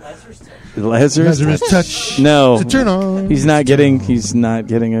 Lazarus touch. No. It's a turn on. He's not getting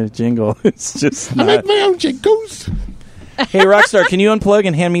a jingle. It's just I not. make my own jingles. Hey, Rockstar, can you unplug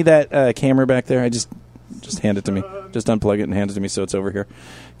and hand me that camera back there? Just hand it to me. Just unplug it and hand it to me so it's over here.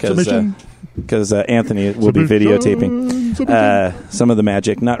 Because Anthony will be videotaping some of the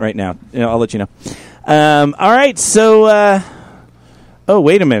magic. Not right now. I'll let you know. All right, so... oh,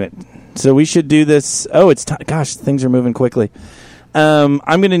 wait a minute. So we should do this... Oh, it's... Gosh, things are moving quickly. I'm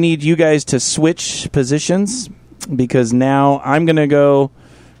going to need you guys to switch positions, because now I'm going to go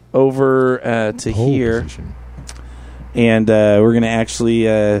over to here. Position. And we're going to actually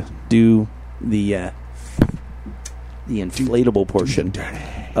do the inflatable portion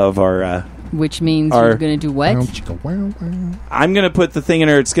of our... Which means Our- you're going to do what? Wow, chicka, wow, wow. I'm going to put the thing in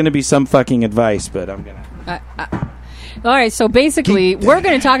her. It's going to be some fucking advice, but I'm going to... All right, so basically, we're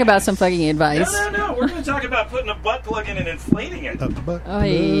going to talk about some fucking advice. No. We're going to talk about putting a butt plug in and inflating it.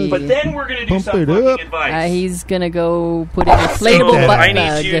 Oy. But then we're going to do Pump some it fucking up. advice. He's going to go put an inflatable So butt I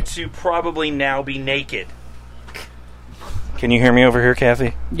plug. need you to probably now be naked. Can you hear me over here,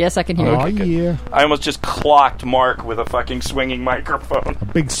 Kathy? Yes, I can hear Oh, you. good. yeah. I almost just clocked Mark with a fucking swinging microphone. A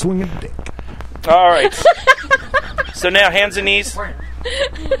big swinging dick. All right. So now, hands and knees.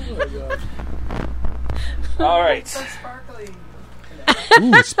 All right.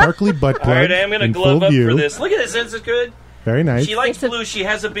 Ooh, sparkly butt plug. All right, I'm going to in glove full up view. for this. Look at this. This is good. Very nice. She likes It's a- blue. She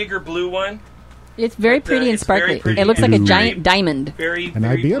has a bigger blue one. It's very But, pretty and it's very sparkly. pretty It looks like a and giant diamond. Very, An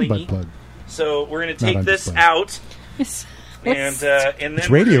very IBM blingy. butt plug. So we're going to Not take on this display. out. And then It's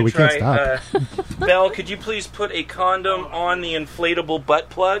we're radio, gonna we can't try, Belle, could you please put a condom on the inflatable butt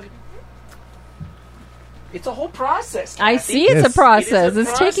plug? It's a whole process. I Kathy. see it's Yes. a process. It is a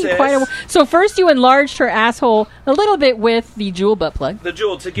It's taking process. quite a while. So first you enlarged her asshole a little bit with the jewel butt plug. The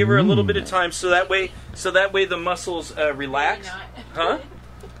jewel to give her a little bit of time, so that way the muscles relax. Huh?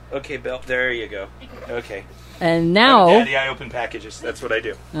 Okay, Belle. There you go. Okay. And now... Daddy, I open packages. That's what I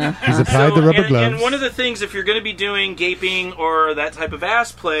do. He's applied the rubber gloves. And one of the things, if you're going to be doing gaping or that type of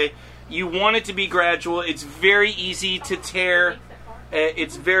ass play, you want it to be gradual. It's very easy to tear.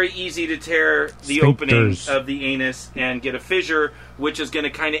 It's very easy to tear the opening Sphincters. of the anus and get a fissure, which is going to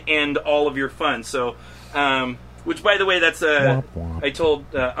kind of end all of your fun. So, which, by the way, that's Womp womp. I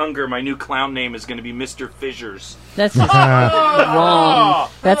told Unger my new clown name is going to be Mr. Fissures. That's just wrong.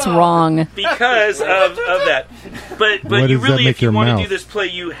 That's wrong. Because of that. But What you does that really, make if you your want to mouth? do this play,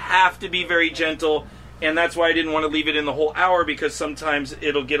 you have to be very gentle, and that's why I didn't want to leave it in the whole hour, because sometimes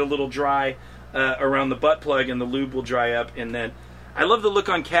it'll get a little dry around the butt plug, and the lube will dry up, and then... I love the look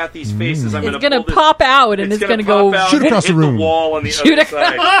on Kathy's face as I'm It's going going to pull this. pop out and it's going to go... pop out Shoot and across hit the room. wall on the Shoot other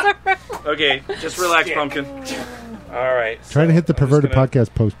side. across the room. Okay, just relax, pumpkin. All right. Try to hit the I'm just perverted gonna-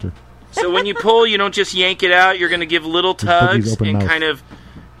 podcast poster. So when you pull, you don't just yank it out. You're going to give little Puggy's tugs open and mouth.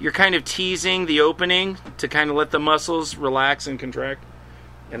 you're kind of teasing the opening to kind of let the muscles relax and contract.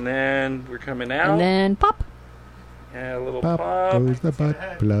 And then we're coming out. And then pop. And a little Pop pop. goes the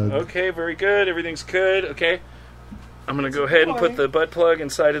butt plug. Okay, very good. Everything's good. Okay. I'm going to go ahead and put the butt plug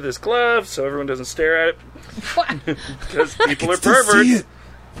inside of this glove so everyone doesn't stare at it. Because people are perverts.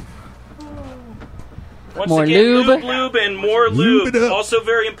 Once More again, lube. lube, and more Lube lube. it up. Also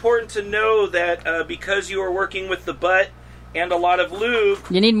very important to know that because you are working with the butt and a lot of lube,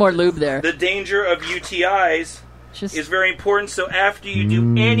 You need more lube there. the danger of UTIs Just is very important. So after you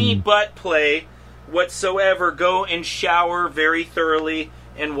do any butt play whatsoever, go and shower very thoroughly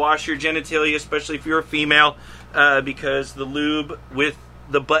and wash your genitalia, especially if you're a female, because the lube with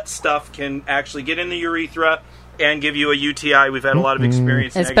the butt stuff can actually get in the urethra and give you a UTI. We've had a lot of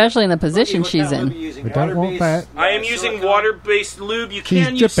experience. especially in the position What she's kind of lube in. are you using? We don't want Water-based, that. I am using silicone? water-based lube. You She's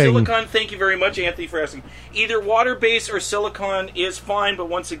can use dripping. silicone. Thank you very much, Anthony, for asking. Either water-based or silicone is fine, but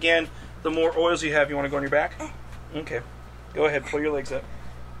once again, the more oils you have, you want to go on your back? Okay. Go ahead. Pull your legs up.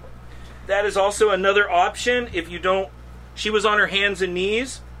 That is also another option if you don't... She was on her hands and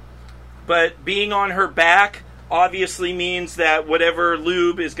knees, but being on her back obviously means that whatever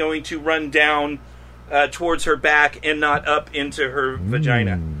lube is going to run down towards her back and not up into her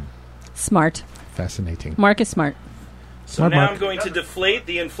vagina. Smart. Fascinating. Mark is smart. So Smart now Mark. I'm going to deflate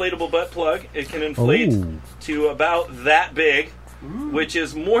the inflatable butt plug. It can inflate Oh. to about that big, which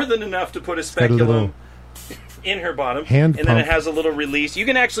is more than enough to put a got a speculum little in her bottom. hand and then it pump. has a little release. You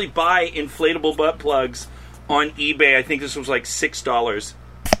can actually buy inflatable butt plugs on eBay. I think this was like $6.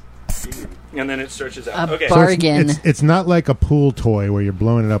 And then it stretches out. A Okay. bar- Bargain. It's not like a pool toy where you're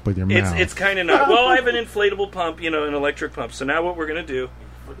blowing it up with your mouth. It's kind of not. Well, I have an inflatable pump, an electric pump. So now what we're going to do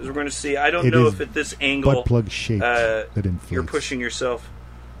is we're going to see. I don't It know is if at this angle butt plug shaped that inflates. you're pushing yourself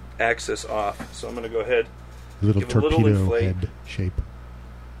axis off. So I'm going to go ahead. little give a little torpedo inflate. head shape.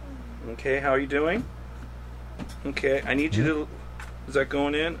 Okay, how are you doing? Okay, I need you to... Is that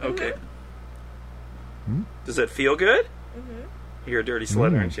going in? Okay. Does that feel good? You're a dirty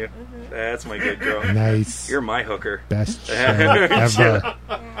slut, aren't you? That's my good girl. Nice. You're my hooker. Best show ever.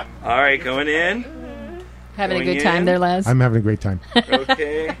 All right, going in. Having a Going good time in. there, Les? I'm having a great time.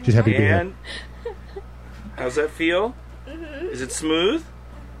 Okay. Just happy to be here. And how's that feel? Is it smooth?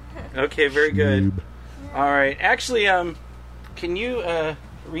 Okay, very good. Lube. All right. Actually, can you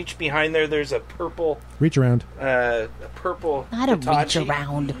reach behind there? There's a purple, Reach around. a purple. Not a reach Hitachi.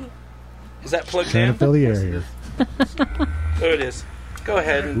 around. Is that plugged Trying in? to fill the air here. There it is. Go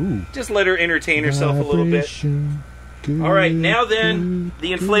ahead and Ooh. just let her entertain herself a little bit. Vibration. All right, now then,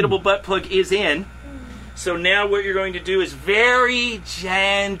 the inflatable butt plug is in. So now what you're going to do is very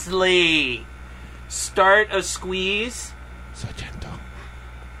gently start a squeeze. So gentle.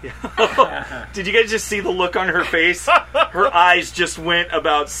 Did you guys just see the look on her face? Her eyes just went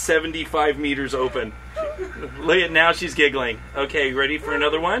about 75 meters open. Look at now, she's giggling. Okay, ready for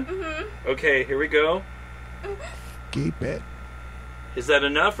another one? Okay, here we go. Keep it. Is that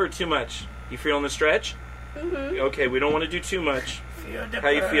enough or too much? You feeling the stretch? Okay, we don't want to do too much. How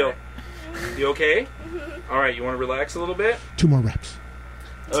you feel? You okay? All right, you want to relax a little bit? 2 more reps.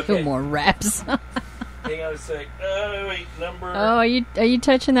 Okay. 2 more reps. Hang on a sec. Wait, number... Oh, are you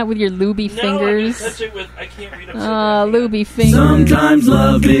touching that with your looby no, fingers? I can touch it with... I can't read upside Oh, down. looby fingers. Sometimes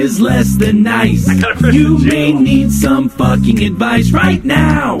love is less than nice. You may need some fucking advice right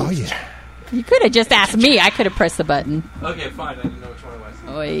now. Oh, yeah. You could have just asked me. I could have pressed the button. Okay, fine. I didn't know which one it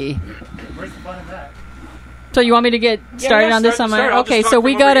was. Oy. So you want me to get started yeah, on this start- on my? start. I'll Okay, just so talk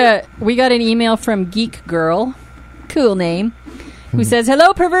we from got over we got an email from Geek Girl, cool name, who says,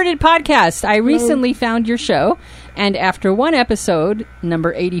 "Hello, Perverted Podcast. I recently found your show, and after one episode,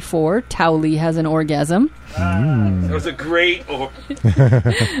 number 84, Towley has an orgasm. That was a great... Oh,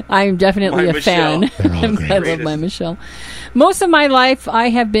 I'm definitely My a Michelle. fan. They're all I'm great. glad I love my Michelle. Most of my life, I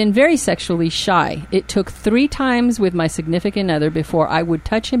have been very sexually shy. It took 3 times with my significant other before I would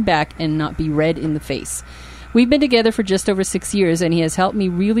touch him back and not be red in the face. We've been together for just over 6 years, and he has helped me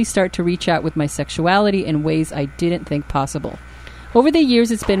really start to reach out with my sexuality in ways I didn't think possible. Over the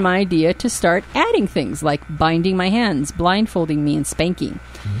years, it's been my idea to start adding things like binding my hands, blindfolding me, and spanking.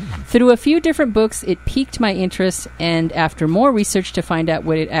 Through a few different books, it piqued my interest, and after more research to find out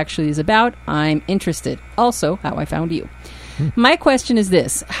what it actually is about, I'm interested. Also, how I found you. My question is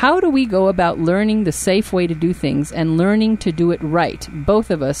this: how do we go about learning the safe way to do things and learning to do it right?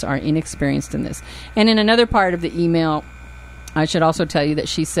 Both of us are inexperienced in this. And in another part of the email, I should also tell you that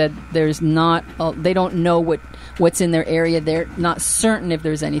she said there's not, they don't know what's in their area. They're not certain if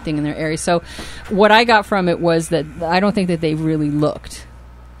there's anything in their area. So what I got from it was that I don't think that they've really looked.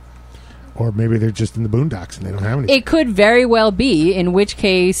 Or maybe they're just in the boondocks and they don't have anything. It could very well be, in which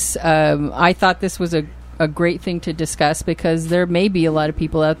case I thought this was a a great thing to discuss, because there may be a lot of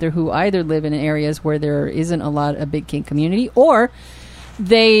people out there who either live in areas where there isn't a big kink community, or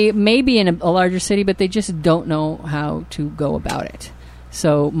they may be in a larger city, but they just don't know how to go about it.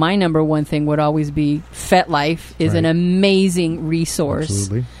 So my number one thing would always be FetLife is an amazing resource.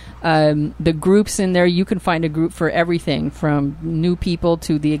 Absolutely. The groups in there, you can find a group for everything from new people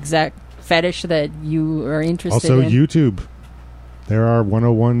to the exact fetish that you are interested Also, in. YouTube. There are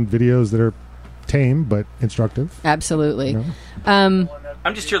 101 videos that are tame but instructive. Absolutely. No.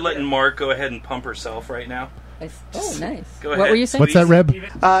 I'm just here letting Mark go ahead and pump herself right now. Oh, nice. Go What ahead. were you saying? What's that, Reb?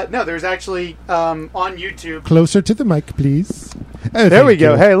 No, there's actually on YouTube. Closer to the mic, please. Oh, There we thank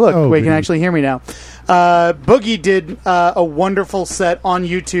go. you. Hey, look, Oh, we can goody. actually hear me now. Boogie did a wonderful set on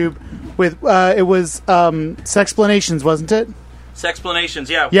YouTube with it was Sexplanations, wasn't it? Sexplanations,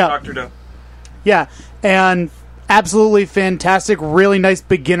 yeah. Yeah. Dr. Doe. Yeah, and absolutely fantastic, really nice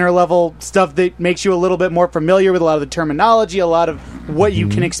beginner level stuff that makes you a little bit more familiar with a lot of the terminology, a lot of what you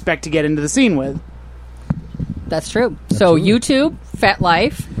can expect to get into the scene with. That's true. Absolutely. So YouTube,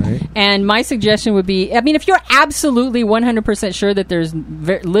 FetLife, Right. and my suggestion would be, I mean, if you're absolutely 100% sure that there's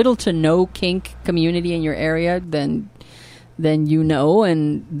very little to no kink community in your area, then you know,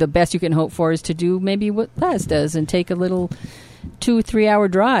 and the best you can hope for is to do maybe what Laz does and take a little 2-3 hour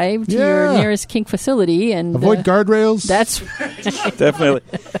drive to your Yeah. nearest kink facility and Avoid guardrails. That's Definitely.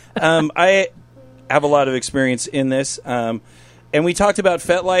 I have a lot of experience in this. And we talked about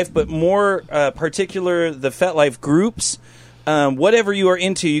FetLife, but more particular, the FetLife groups. Whatever you are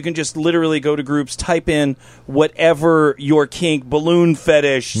into, you can just literally go to groups, type in whatever your kink, balloon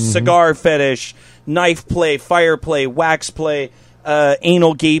fetish, cigar fetish, knife play, fire play, wax play,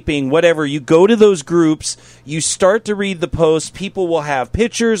 anal gaping, whatever. You go to those groups, you start to read the posts. People will have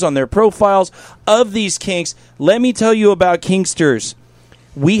pictures on their profiles of these kinks. Let me tell you about Kinksters.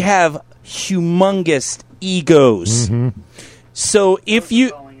 We have humongous egos. So if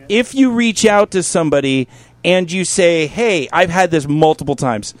you reach out to somebody and you say, hey, I've had this multiple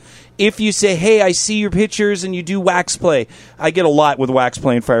times. If you say, hey, I see your pictures and you do wax play. I get a lot with wax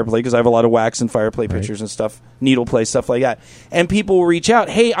play and fire play because I have a lot of wax and fire play pictures and stuff, needle play, stuff like that. And people will reach out,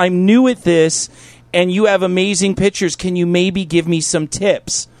 hey, I'm new at this and you have amazing pictures. Can you maybe give me some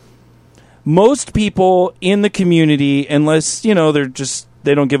tips? Most people in the community, unless,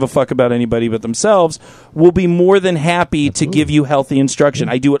 they don't give a fuck about anybody but themselves, will be more than happy to give you healthy instruction.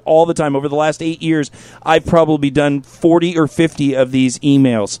 I do it all the time. Over the last 8 years, I've probably done 40 or 50 of these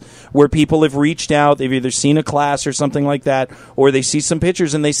emails where people have reached out. They've either seen a class or something like that, or they see some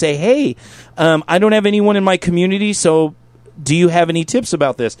pictures and they say, hey, I don't have anyone in my community, so do you have any tips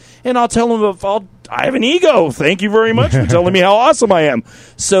about this? And I'll tell them, I have an ego. Thank you very much for telling me how awesome I am.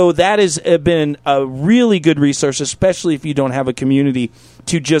 So that has been a really good resource, especially if you don't have a community,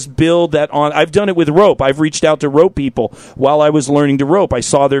 to just build that on. I've done it with rope. I've reached out to rope people while I was learning to rope. I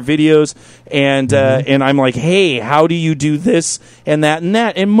saw their videos, and I'm like, hey, how do you do this and that and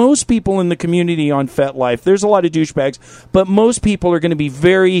that? And most people in the community on FetLife, there's a lot of douchebags, but most people are going to be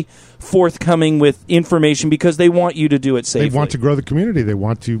very forthcoming with information because they want you to do it safely. They want to grow the community. They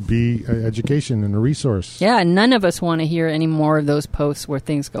want to be education and a resource. yeah. None of us want to hear any more of those posts where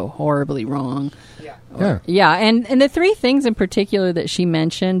things go horribly wrong. Yeah. Yeah, and the three things in particular that she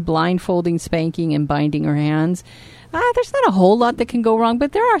mentioned, blindfolding, spanking, and binding her hands, there's not a whole lot that can go wrong,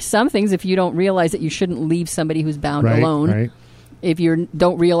 but there are some things if you don't realize that you shouldn't leave somebody who's bound alone. Right. If you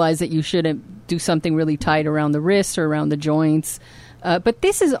don't realize that you shouldn't do something really tight around the wrists or around the joints. But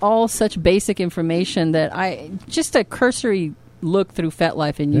this is all such basic information that just a cursory look through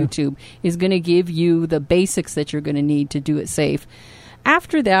FetLife and YouTube is going to give you the basics that you're going to need to do it safe.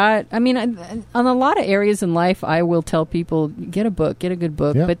 After that, I mean, on a lot of areas in life, I will tell people, get a book, get a good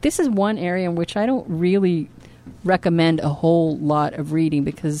book. Yeah. But this is one area in which I don't really recommend a whole lot of reading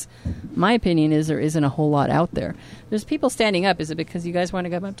because my opinion is there isn't a whole lot out there. There's people standing up. Is it because you guys want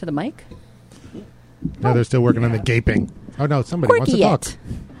to go up to the mic? No, they're still working on the gaping. Oh, no, somebody wants to talk.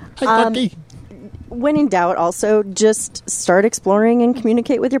 Hi, Quirky. When in doubt, also just start exploring and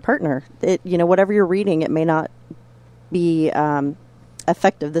communicate with your partner. Whatever you're reading, it may not be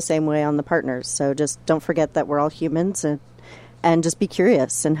effective the same way on the partners. So just don't forget that we're all humans and just be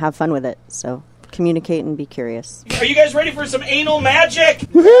curious and have fun with it. So communicate and be curious. Are you guys ready for some anal magic?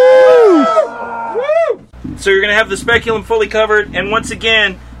 Woohoo! Woo! So you're going to have the speculum fully covered, and once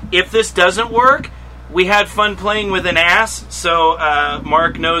again, if this doesn't work, we had fun playing with an ass, so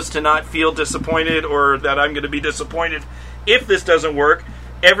Mark knows to not feel disappointed or that I'm going to be disappointed if this doesn't work.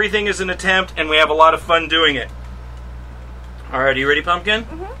 Everything is an attempt, and we have a lot of fun doing it. All right, are you ready, Pumpkin?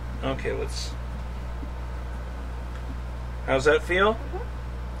 Mm-hmm. Okay, let's... How's that feel? Mm-hmm.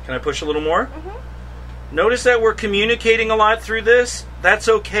 Can I push a little more? Mm-hmm. Notice that we're communicating a lot through this. That's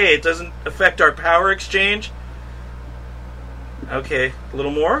okay. It doesn't affect our power exchange. Okay, a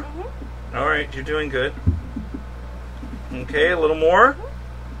little more. All right, you're doing good. Okay, a little more.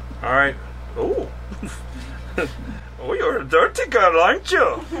 All right. Oh. Oh, you're a dirty girl, aren't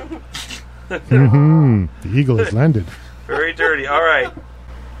you? The eagle has landed. Very dirty. All right.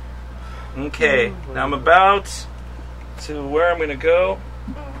 Okay, now I'm about to where I'm going to go.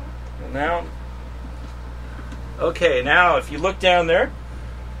 Now. Okay, now if you look down there,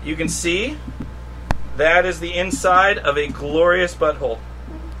 you can see that is the inside of a glorious butthole.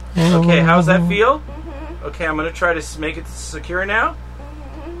 Okay, how's that feel? Okay, I'm going to try to make it secure now.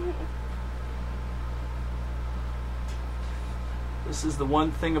 This is the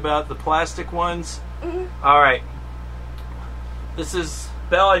one thing about the plastic ones. All right. This is...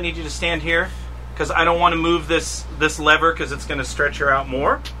 Belle, I need you to stand here because I don't want to move this lever because it's going to stretch her out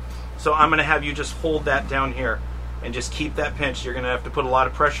more. So I'm going to have you just hold that down here and just keep that pinched. You're going to have to put a lot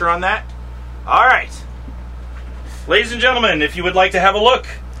of pressure on that. All right. Ladies and gentlemen, if you would like to have a look,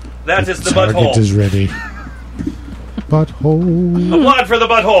 that is the butthole. Target is ready. Butthole. Applaud for the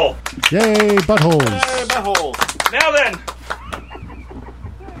butthole. Yay, buttholes. Yay, butthole. Now then.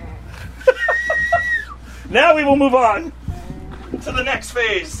 Now we will move on to the next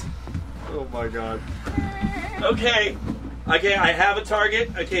phase. Oh my god. Okay, I have a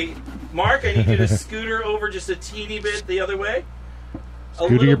target. Okay, Mark, I need you to scoot her over just a teeny bit the other way. A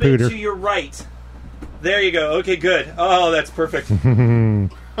Scooter little your bit pooter. to your right. There you go. Okay, good. Oh, that's perfect. Now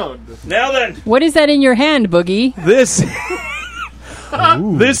then. What is that in your hand, Boogie? This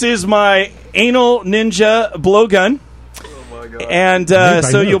is my anal ninja blowgun. And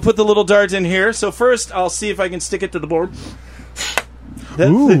so you'll put the little dart in here. So first, I'll see if I can stick it to the board.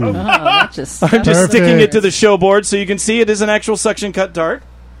 Ooh. That just I'm just sticking it to the show board so you can see it is an actual suction cut dart.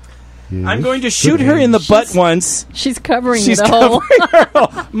 Yes. I'm going to shoot her in the butt once. She's covering She's the hole. covering her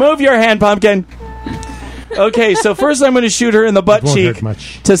hole. Move your hand, pumpkin. Okay, so first I'm going to shoot her in the butt Won't cheek hurt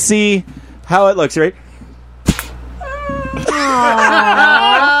much. to see how it looks, right?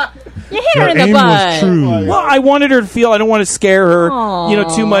 You hit her Your in the aim was butt. true. Well, I wanted her to feel, I don't want to scare her,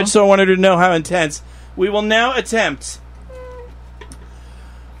 Aw. too much, so I wanted her to know how intense. We will now attempt.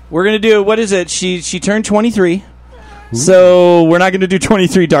 We're going to do, what is it? She turned 23. So we're not going to do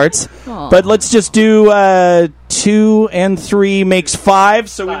 23 darts. Aw. But let's just do 2 and 3 makes 5.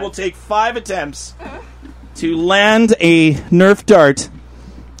 So we will take 5 attempts to land a Nerf dart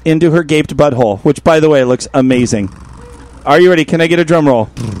into her gaped butthole, which, by the way, looks amazing. Are you ready? Can I get a drum roll?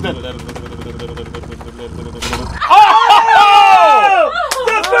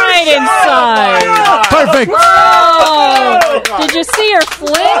 Right inside. Perfect. Oh, did you see her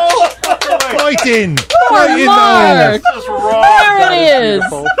flinch? Right in. Poor Right in Mark. the There it is.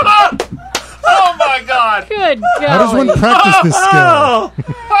 Oh my god! Good God. How does one practice this skill?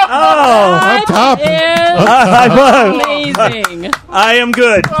 Up top. Amazing. I am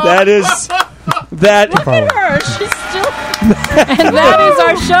good. That is... That... Look at her. She's still... And that is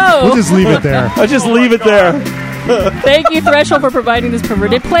our show. We'll just leave it there. I'll just leave it there. Thank you, Threshold, for providing this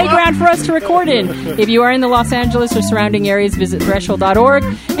perverted playground for us to record in. If you are in the Los Angeles or surrounding areas, visit threshold.org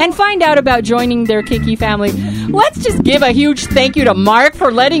and find out about joining their kinky family. Let's just give a huge thank you to Mark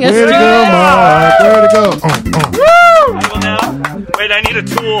for letting us Way do to go, this. Mark. Way to go. I will now... Wait, I need a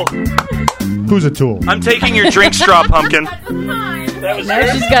tool. Who's a tool? I'm taking your drink straw, pumpkin. That was Now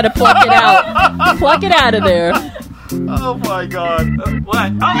she's got to pluck it out. Pluck it out of there. Oh my god!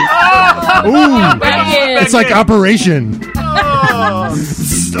 What? Ooh. Back in. It's like Operation. Oh,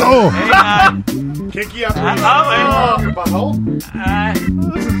 Oh, kinky up wait. your butthole.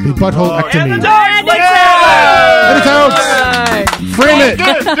 the butthole And the ectomy. dog! Let it out. Right. Frame it.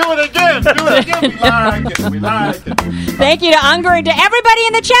 Good. Do it again. Do it again. We like it. We like it. Thank you to Unger and to everybody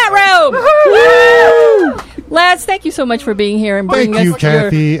in the chat room. Les, thank you so much for being here and bringing Thank you, us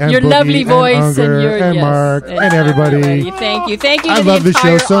Kathy, and your Boogie, lovely and voice Unger, and your and yes, Mark, and everybody. Thank you. Thank you. I to love the the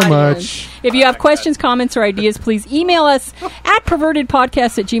show entire so audience. much. If you have questions, comments, or ideas, please email us at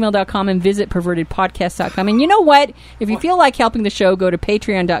pervertedpodcast@gmail.com and visit pervertedpodcast.com. And you know what? If you feel like helping the show, go to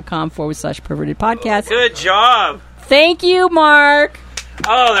patreon.com/pervertedpodcast. Good job. Thank you, Mark.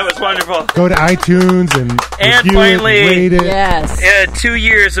 Oh, that was wonderful. Go to iTunes and review finally- it, rate it. Yes. 2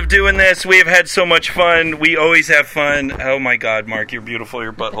 years of doing this, we have had so much fun. We always have fun. Oh my God, Mark, you're beautiful.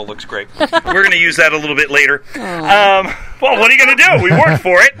 Your butthole looks great. We're going to use that a little bit later. Well, what are you going to do? We worked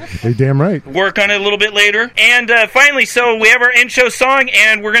for it. You're damn right. Work on it a little bit later. And finally, so we have our in-show song,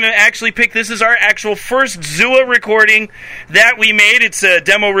 and we're going to actually pick, this is our actual first Zua recording that we made. It's a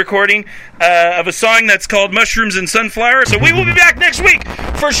demo recording of a song that's called Mushrooms and Sunflower. So we will be back next week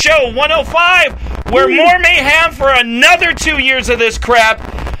for show 105. We're more mayhem for another 2 years of this crap.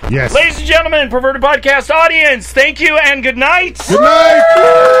 Yes. Ladies and gentlemen, Perverted Podcast audience, thank you and good night. Good night.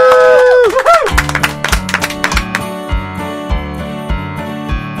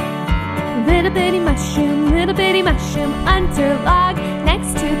 Little bitty mushroom under log,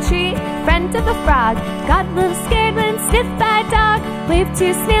 next to a tree, friend of a frog. Got a little scared when sniffed by a dog. Wave to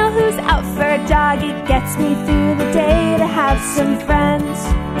a snail who's out for a jog. It gets me through the day to have some friends.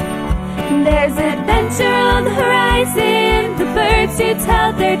 There's adventure on the horizon, the birds who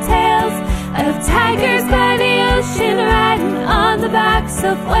tell their tales of tigers by the ocean riding on the backs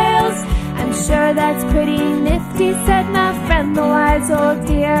of whales. I'm sure that's pretty nifty, said my friend the wise old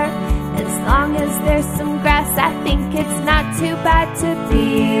deer. As long as there's some grass, I think it's not too bad to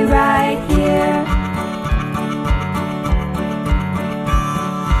be right here.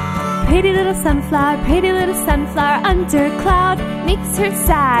 Pretty little sunflower under a cloud, makes her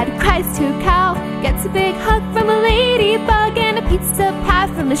sad, cries to a cow, gets a big hug from a ladybug and a pizza pie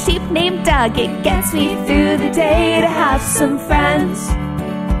from a sheep named Doug. It gets me through the day to have some friends.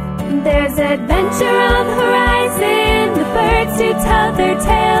 There's adventure on the horizon, the birds who tell their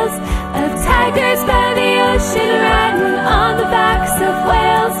tales of tigers by the ocean riding on the backs of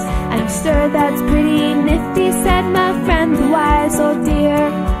whales. I'm sure that's pretty nifty, said my friend the wise old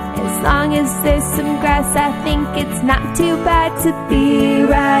deer. As long as there's some grass, I think it's not too bad to be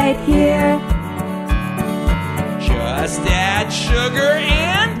right here. Just add sugar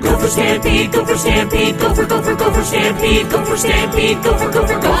and go for Stampede, go for Stampede, go for Stampede, go for Stampede, go for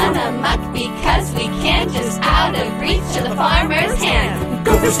run amok because we can't just out of reach of the farmer's hand.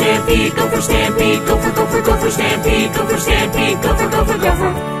 Go for Stampede, go for Stampede, go for Stampede, go for Stampede, go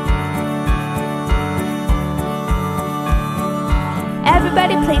for.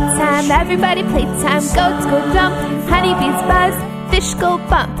 Everybody playtime, goats go jump, honeybees buzz, fish go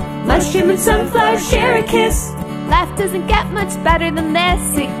bump, mushroom and sunflower share a kiss. Life doesn't get much better than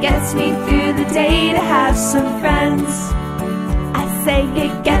this. It gets me through the day to have some friends. I say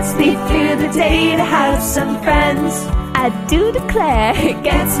it gets me through the day to have some friends. I do declare it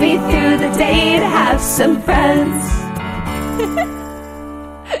gets me through the day to have some friends.